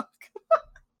for Sokka.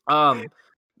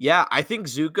 Yeah, I think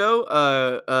Zuko,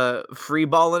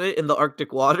 freeballing it in the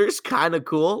Arctic waters, kind of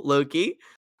cool, Loki.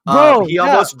 Bro, He yeah.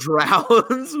 almost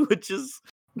drowns, which is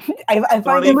I find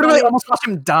Funny. it I literally funny, almost watched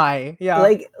him die. Yeah.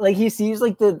 like he sees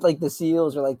like the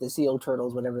seals or like the seal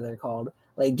turtles, whatever they're called,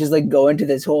 like just like go into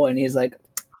this hole, and he's like,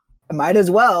 I might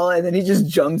as well, and then he just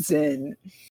jumps in,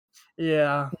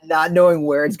 Yeah. not knowing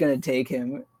where it's gonna take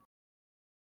him.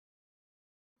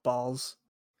 Balls.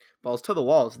 balls to the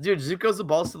walls, dude. Zuko's the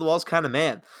balls to the walls kind of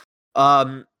man.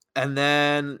 And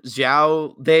then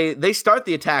Zhao, they start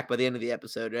the attack by the end of the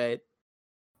episode, right?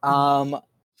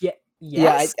 Yeah,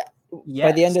 Yes.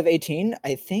 By the end of 18,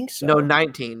 I think so. No,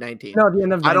 19. 19. No, the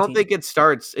end of 19. I don't think it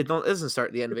starts. It doesn't start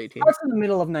at the end of 18. It starts in the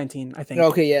middle of 19, I think.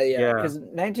 Okay, yeah. Yeah. Because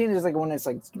 19 is like when it's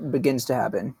like begins to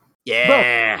happen.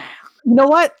 Yeah. You know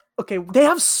what? Okay, they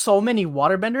have so many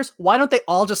waterbenders. Why don't they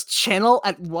all just channel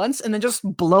at once and then just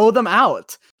blow them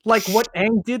out? Like what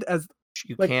Aang did as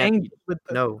You like can't. Aang with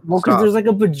the, No. Well, because stop. there's like a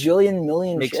bajillion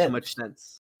million Makes ships. too much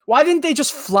sense. Why didn't they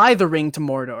just fly the ring to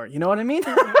Mordor? You know what I mean?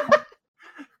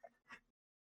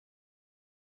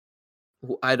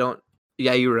 I don't.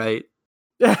 Yeah, you're right.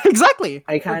 Yeah, exactly.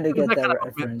 I kind of That's get that kind of-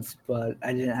 reference, but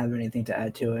I didn't have anything to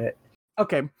add to it.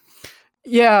 Okay.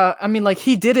 Yeah, I mean, like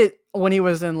he did it when he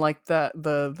was in like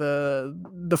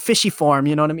the fishy form.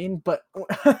 You know what I mean? But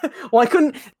well, I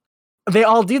couldn't. They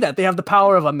all do that. They have the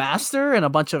power of a master and a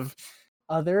bunch of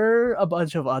other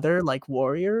like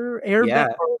warrior Yeah.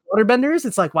 waterbenders.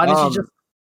 It's like, why didn't you just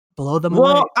blow them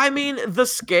away? Well, I mean, the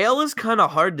scale is kind of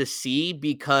hard to see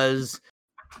because,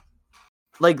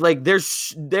 like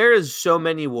there is so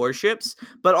many warships,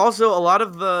 but also a lot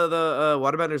of the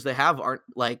waterbenders they have aren't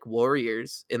like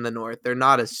warriors in the north. They're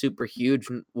not a super huge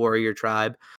warrior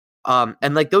tribe,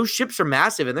 and like those ships are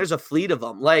massive, and there's a fleet of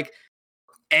them. Like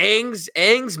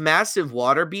Aang's massive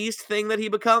water beast thing that he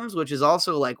becomes, which is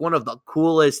also like one of the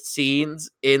coolest scenes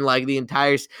in like the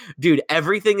entire. Dude,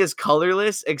 everything is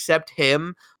colorless except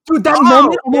him. Dude, that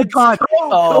moment! Oh my it's god!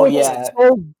 Oh, it's yeah.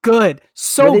 so good,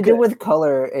 so what they good. did with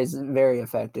color is very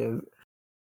effective.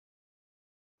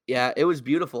 Yeah, it was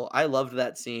beautiful. I loved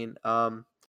that scene. When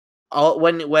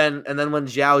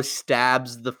Zhao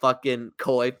stabs the fucking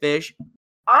koi fish,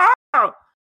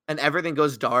 and everything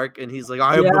goes dark, and he's like,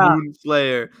 "I am the Yeah. Moon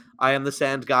Slayer. I am the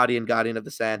Sand Guardian, Guardian of the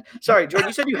Sand." Sorry, Jordan,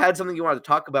 you said you had something you wanted to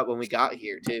talk about when we got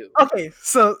here too. Okay,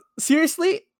 so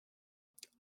seriously,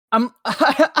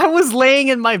 I was laying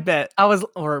in my bed.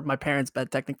 Or my parents'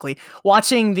 bed technically,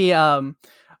 watching the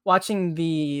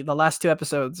last two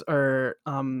episodes or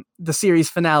the series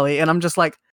finale, and I'm just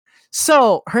like,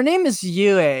 so her name is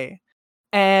Yue,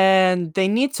 and they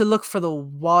need to look for the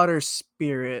water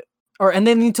spirit, and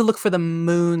they need to look for the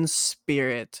moon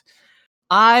spirit.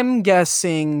 I'm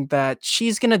guessing that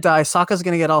she's gonna die, Sokka's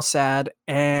gonna get all sad,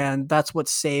 and that's what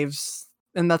saves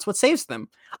them.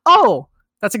 Oh,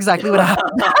 that's exactly what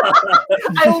happened.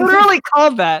 I literally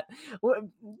called that.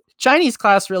 Chinese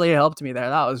class really helped me there.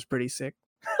 That was pretty sick.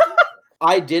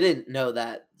 I didn't know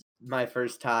that my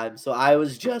first time, so I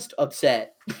was just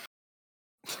upset.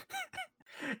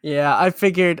 Yeah, I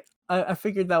figured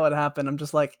that would happen. I'm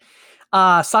just like,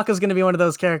 Sokka's gonna be one of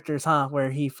those characters, huh? Where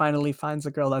he finally finds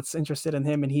a girl that's interested in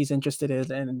him and he's interested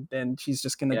in, and then she's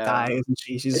just gonna Yeah. die, isn't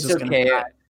she? She's It's just okay. gonna die.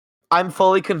 I'm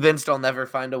fully convinced I'll never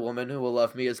find a woman who will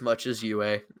love me as much as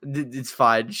Yue. It's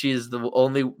fine. She is the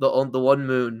one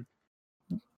moon.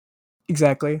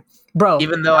 Exactly, bro.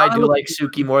 Even though I now do look- like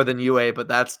Suki more than Yue, but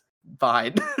that's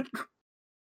fine.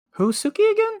 who's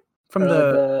Suki again? From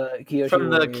the Kyoshi From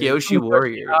the Warriors. Kyoshi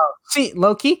Warriors. see,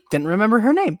 Loki didn't remember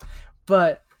her name,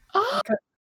 but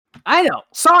I know.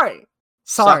 Sorry.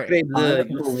 Sakura, the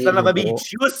son of a Unbelievable.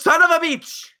 bitch. You a son of a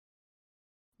bitch.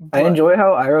 I But- enjoy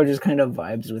how Iroh just kind of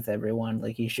vibes with everyone.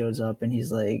 Like he shows up and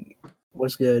he's like,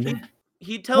 "What's good?"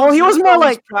 He tells. Well, he was Zuko more he's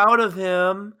like- proud of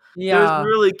him. There's Yeah. a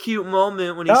really cute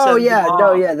moment when he Oh sends yeah, him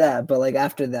no, off. yeah, that. But like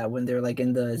after that, when they're like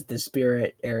in the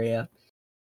spirit area,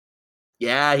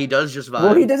 Yeah, he does just vibe.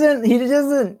 well, he doesn't.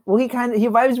 Well, he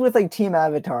vibes with like Team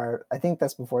Avatar. I think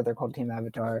that's before they're called Team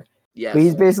Avatar. Yes. But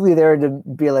he's basically there to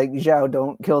be like, Zhao,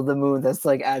 don't kill the moon. That's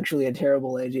like actually a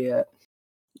terrible idea.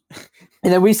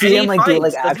 And then we see And him he like do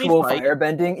like fights. Doesn't he actual fight?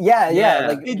 firebending. Yeah, Yeah.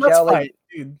 like He does Zhao, like, fight,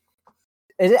 dude.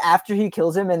 is it after he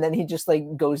kills him and then he just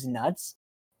like goes nuts?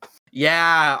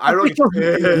 Yeah, I Iroh think he'll do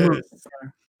the move. gets pissed.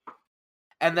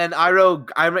 And then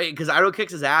because Iroh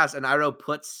kicks his ass, and Iroh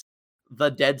puts the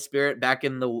dead spirit back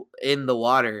in the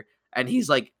water, and he's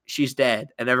like, "She's dead,"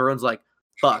 and everyone's like,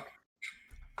 "Fuck."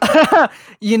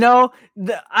 You know,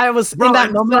 I was Bro, in that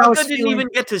and moment. I was Sokka didn't feeling, even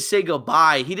get to say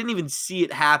goodbye. He didn't even see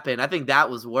it happen. I think that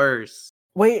was worse.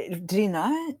 Wait, did he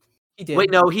not? he did. Wait,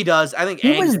 no, he does. I think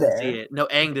He Aang was didn't see there. it. No,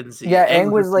 Aang didn't see Yeah, it.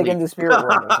 Aang was like in the asleep. spirit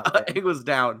world or something. Aang was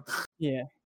down. Yeah.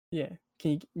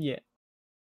 Can you? Yeah.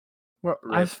 Well,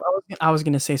 Rip. I was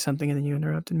gonna say something and then you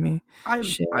interrupted me.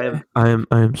 Shit. I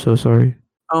am so sorry.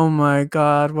 Oh my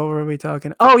god, what were we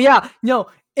talking? Oh yeah, no.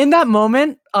 In that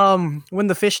moment, when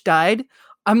the fish died,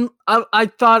 I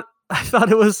thought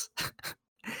it was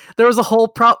there was the whole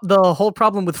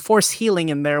problem with force healing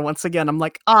in there. Once again, I'm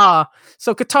like,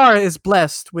 so Katara is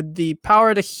blessed with the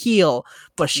power to heal,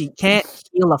 but she can't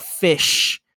heal a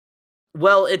fish.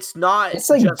 Well, it's not. It's,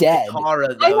 like, just dead.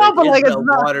 Katara, though. I know, but, It is like, it's the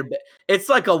not- water. It's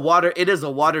like a water. It is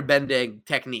a water bending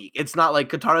technique. It's not like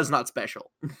Katara's not special.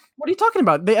 What are you talking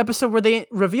about? The episode where they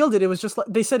revealed it, it was just like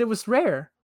they said it was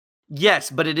rare. Yes,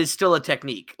 but it is still a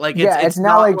technique. Like it's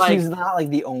not like she's not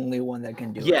like the only one that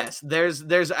can do it. Yes,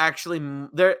 there's actually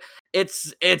there.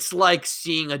 It's like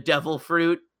seeing a devil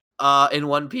fruit in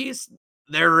One Piece.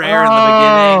 They're rare in the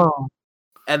beginning,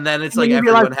 and then it's like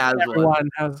everyone has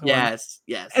one. Yes.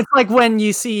 It's like when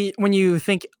you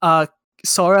think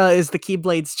Sora is the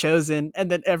Keyblade's chosen, and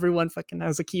then everyone fucking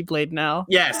has a Keyblade now.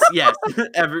 Yes.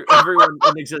 Everyone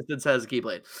in existence has a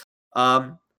Keyblade.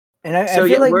 And I so feel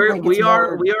yeah, like we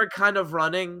are kind of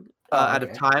running out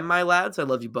of time, my lads. I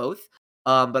love you both.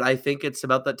 But I think it's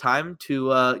about that time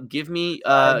to give me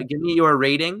your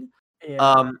rating.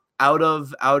 Yeah. Out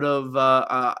of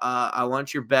I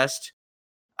want your best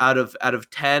out of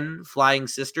 10 Flying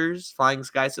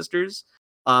Sky Sisters.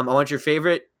 I want your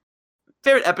favorite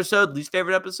episode, least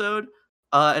favorite episode,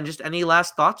 and just any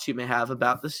last thoughts you may have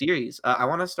about the series. I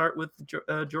want to start with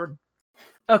Jordan.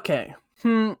 Okay.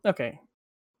 Okay.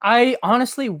 I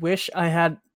honestly wish I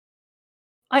had.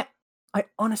 I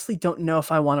honestly don't know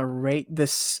if I want to rate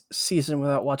this season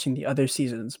without watching the other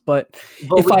seasons, but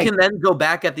we can then go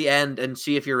back at the end and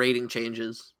see if your rating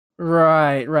changes.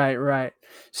 Right.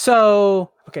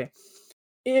 So, okay,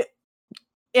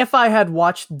 if I had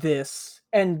watched this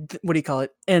and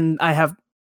and I have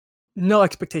no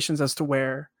expectations as to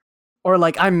where, or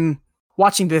like I'm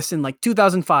watching this in like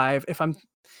 2005, if I'm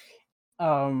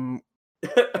I'm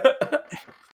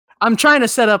trying to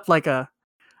set up like a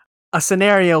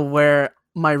scenario where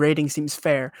my rating seems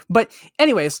fair. But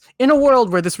anyways, in a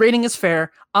world where this rating is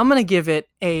fair, I'm going to give it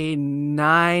a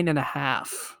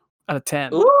 9.5 out of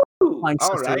 10. Ooh,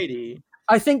 alrighty.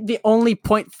 I think the only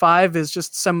 0.5 is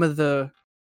just some of the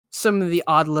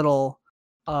odd little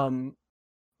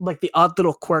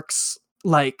quirks,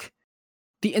 like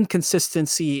the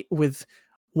inconsistency with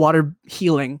water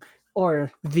healing,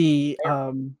 or the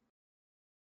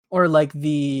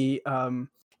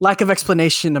lack of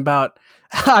explanation about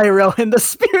Iroh in the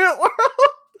spirit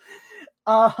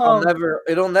world.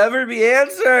 It'll never be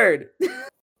answered.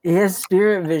 He has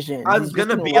spirit vision. I'm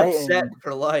gonna be upset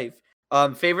for life.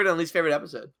 Favorite and least favorite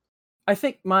episode. I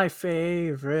think my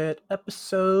favorite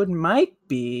episode might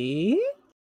be.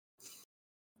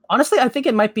 Honestly, I think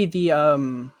it might be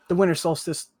the Winter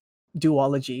Solstice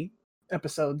duology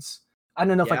episodes. I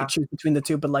don't know if I could choose between the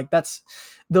two, but like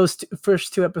those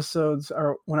first two episodes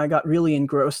are when I got really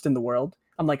engrossed in the world.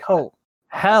 I'm like, hell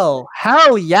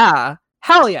yeah.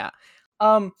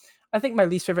 I think my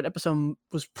least favorite episode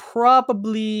was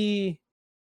probably,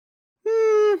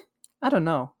 I don't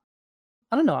know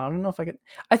if I could.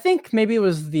 I think maybe it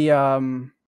was the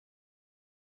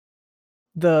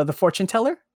fortune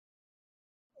teller.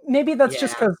 Maybe that's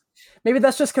just because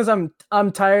I'm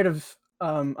tired of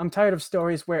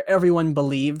stories where everyone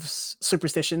believes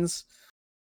superstitions.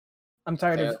 I'm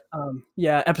tired of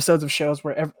episodes of shows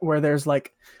where there's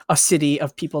like a city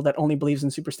of people that only believes in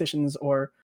superstitions.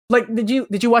 Or like, did you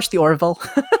watch The Orville?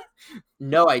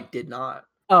 No, I did not.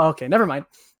 Oh, okay, never mind.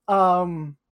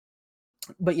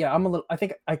 But yeah, I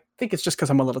think it's just because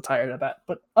I'm a little tired of that.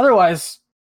 But otherwise,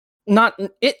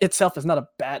 it itself is not a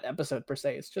bad episode per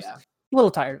se. It's just a little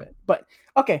tired of it. But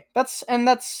okay, that's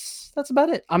about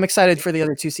it. I'm excited for the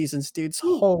other two seasons, dudes.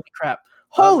 Holy crap!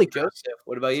 Holy crap. Joseph,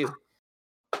 what about you?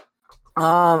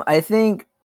 I think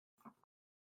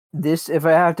this, if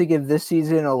I have to give this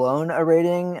season alone a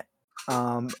rating,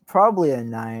 probably a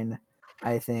 9.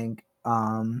 I think,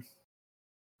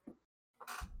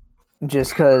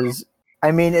 just because,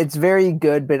 I mean, it's very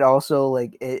good, but also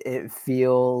like it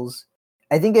feels.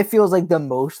 I think it feels like the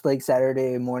most like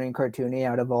Saturday morning cartoony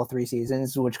out of all 3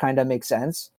 seasons, which kind of makes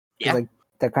sense. Yeah. Like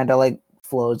that kind of like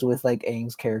flows with like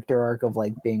Aang's character arc of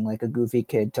like being like a goofy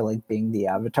kid to like being the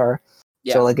Avatar.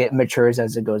 Yeah. So like it matures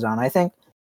as it goes on, I think.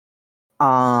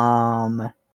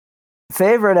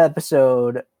 Favorite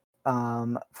episode,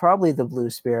 probably the Blue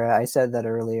Spirit. I said that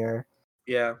earlier.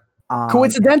 Yeah.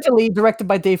 Coincidentally directed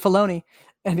by Dave Filoni.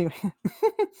 Anyway.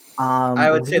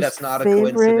 I would say that's not a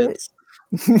coincidence.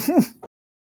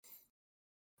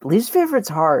 Least favorite's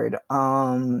hard.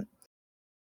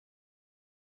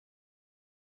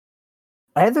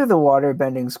 Either the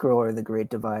waterbending scroll or the Great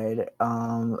Divide.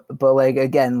 But like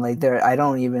again, like I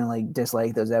don't even like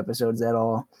dislike those episodes at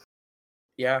all.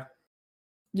 Yeah.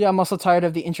 Yeah, I'm also tired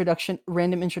of the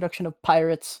random introduction of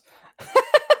pirates.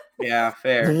 Yeah,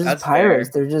 fair. They're just That's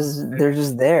pirates. Fair. They're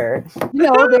just there.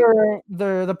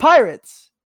 They're the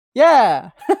pirates.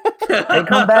 Yeah. They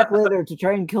come back later to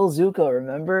try and kill Zuko,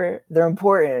 remember? They're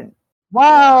important.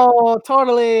 Wow,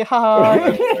 totally.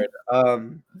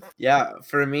 Yeah,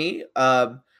 for me,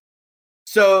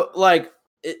 so like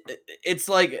it's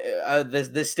like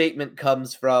this statement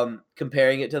comes from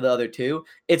comparing it to the other two.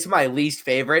 It's my least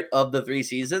favorite of the 3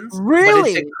 seasons. But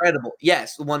Really? it's incredible.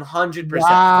 Yes, 100%.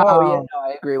 Wow. Oh yeah, no,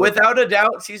 I agree with Without a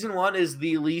doubt, season 1 is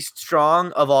the least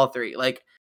strong of all 3. Like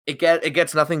it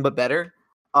gets nothing but better.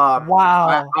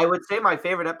 Wow. I would say my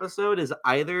favorite episode is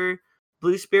either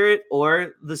Blue Spirit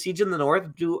or The Siege in the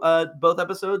North. Do both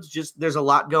episodes. Just there's a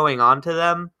lot going on to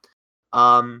them.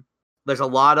 There's a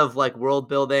lot of like world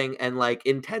building and like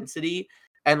intensity,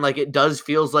 and like it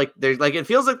feels like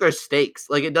there's stakes.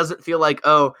 Like it doesn't feel like,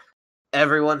 oh,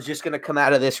 everyone's just gonna come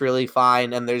out of this really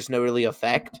fine and there's no really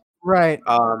effect. Right.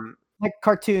 Um, Like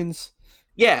cartoons.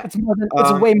 yeah. It's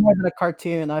way more than a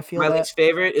cartoon. I feel My that. least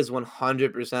favorite is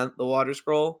 100% the Water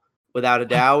Scroll, without a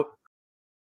doubt.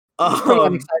 It's pretty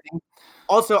unexciting.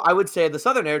 Also, I would say the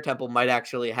Southern Air Temple might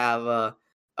actually have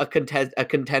a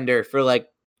contender for like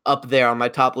up there on my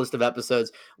top list of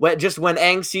episodes. When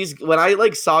I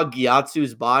like saw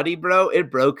Gyatso's body, bro, it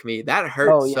broke me. That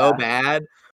hurt so bad.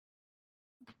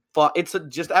 But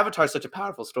just Avatar's such a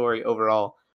powerful story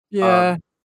overall. Yeah.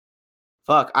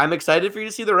 Fuck, I'm excited for you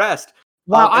to see the rest.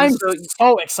 Wow, I'm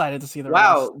so excited to see the rest.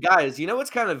 Wow, guys, you know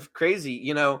what's kind of crazy?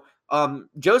 You know,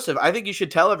 Joseph, I think you should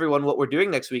tell everyone what we're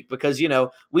doing next week because, you know,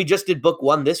 we just did book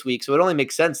 1 this week, so it only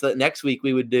makes sense that next week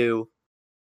we would do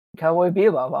Cowboy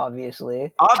Bebop,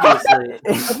 obviously. Obviously.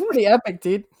 That's pretty epic,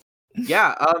 dude.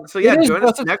 Yeah, so yeah, It is join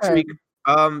us Joseph's next turn.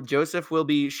 week. Joseph will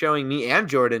be showing me and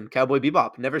Jordan Cowboy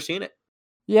Bebop. Never seen it.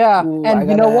 Yeah, Ooh, and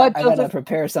you know what, I gotta Joseph?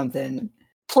 prepare something.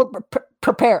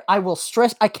 Prepare.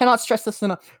 I cannot stress this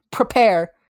enough.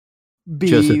 Prepare.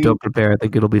 prepare. I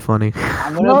think it'll be funny.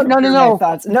 I'm No, gonna prepare no. my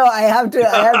thoughts. No, I have to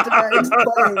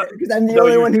explain it because I'm the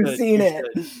only one who's seen it.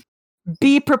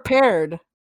 Be prepared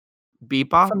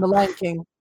Bebop? from the Lion King.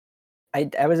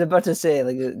 I was about to say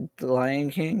like the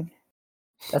Lion King.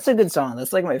 That's a good song.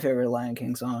 That's like my favorite Lion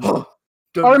King song.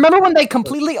 Oh, remember when they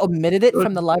completely omitted it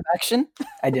from the live action?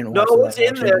 I didn't No, watch the it's live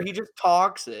in action. there. He just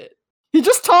talks it. He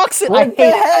just talks it. What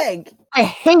the heck? I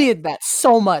hated that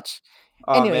so much.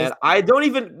 Oh Anyways. man, I don't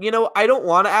even, I don't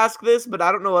want to ask this, but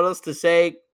I don't know what else to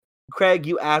say. Craig,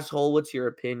 you asshole, what's your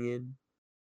opinion?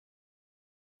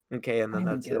 Okay, and then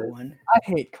that's it. One. I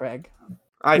hate Craig.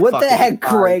 What the fucking heck, hate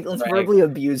Craig? Let's verbally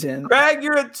abuse him. Craig,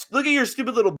 look at your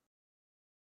stupid little.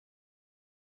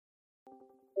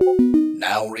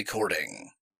 Now recording.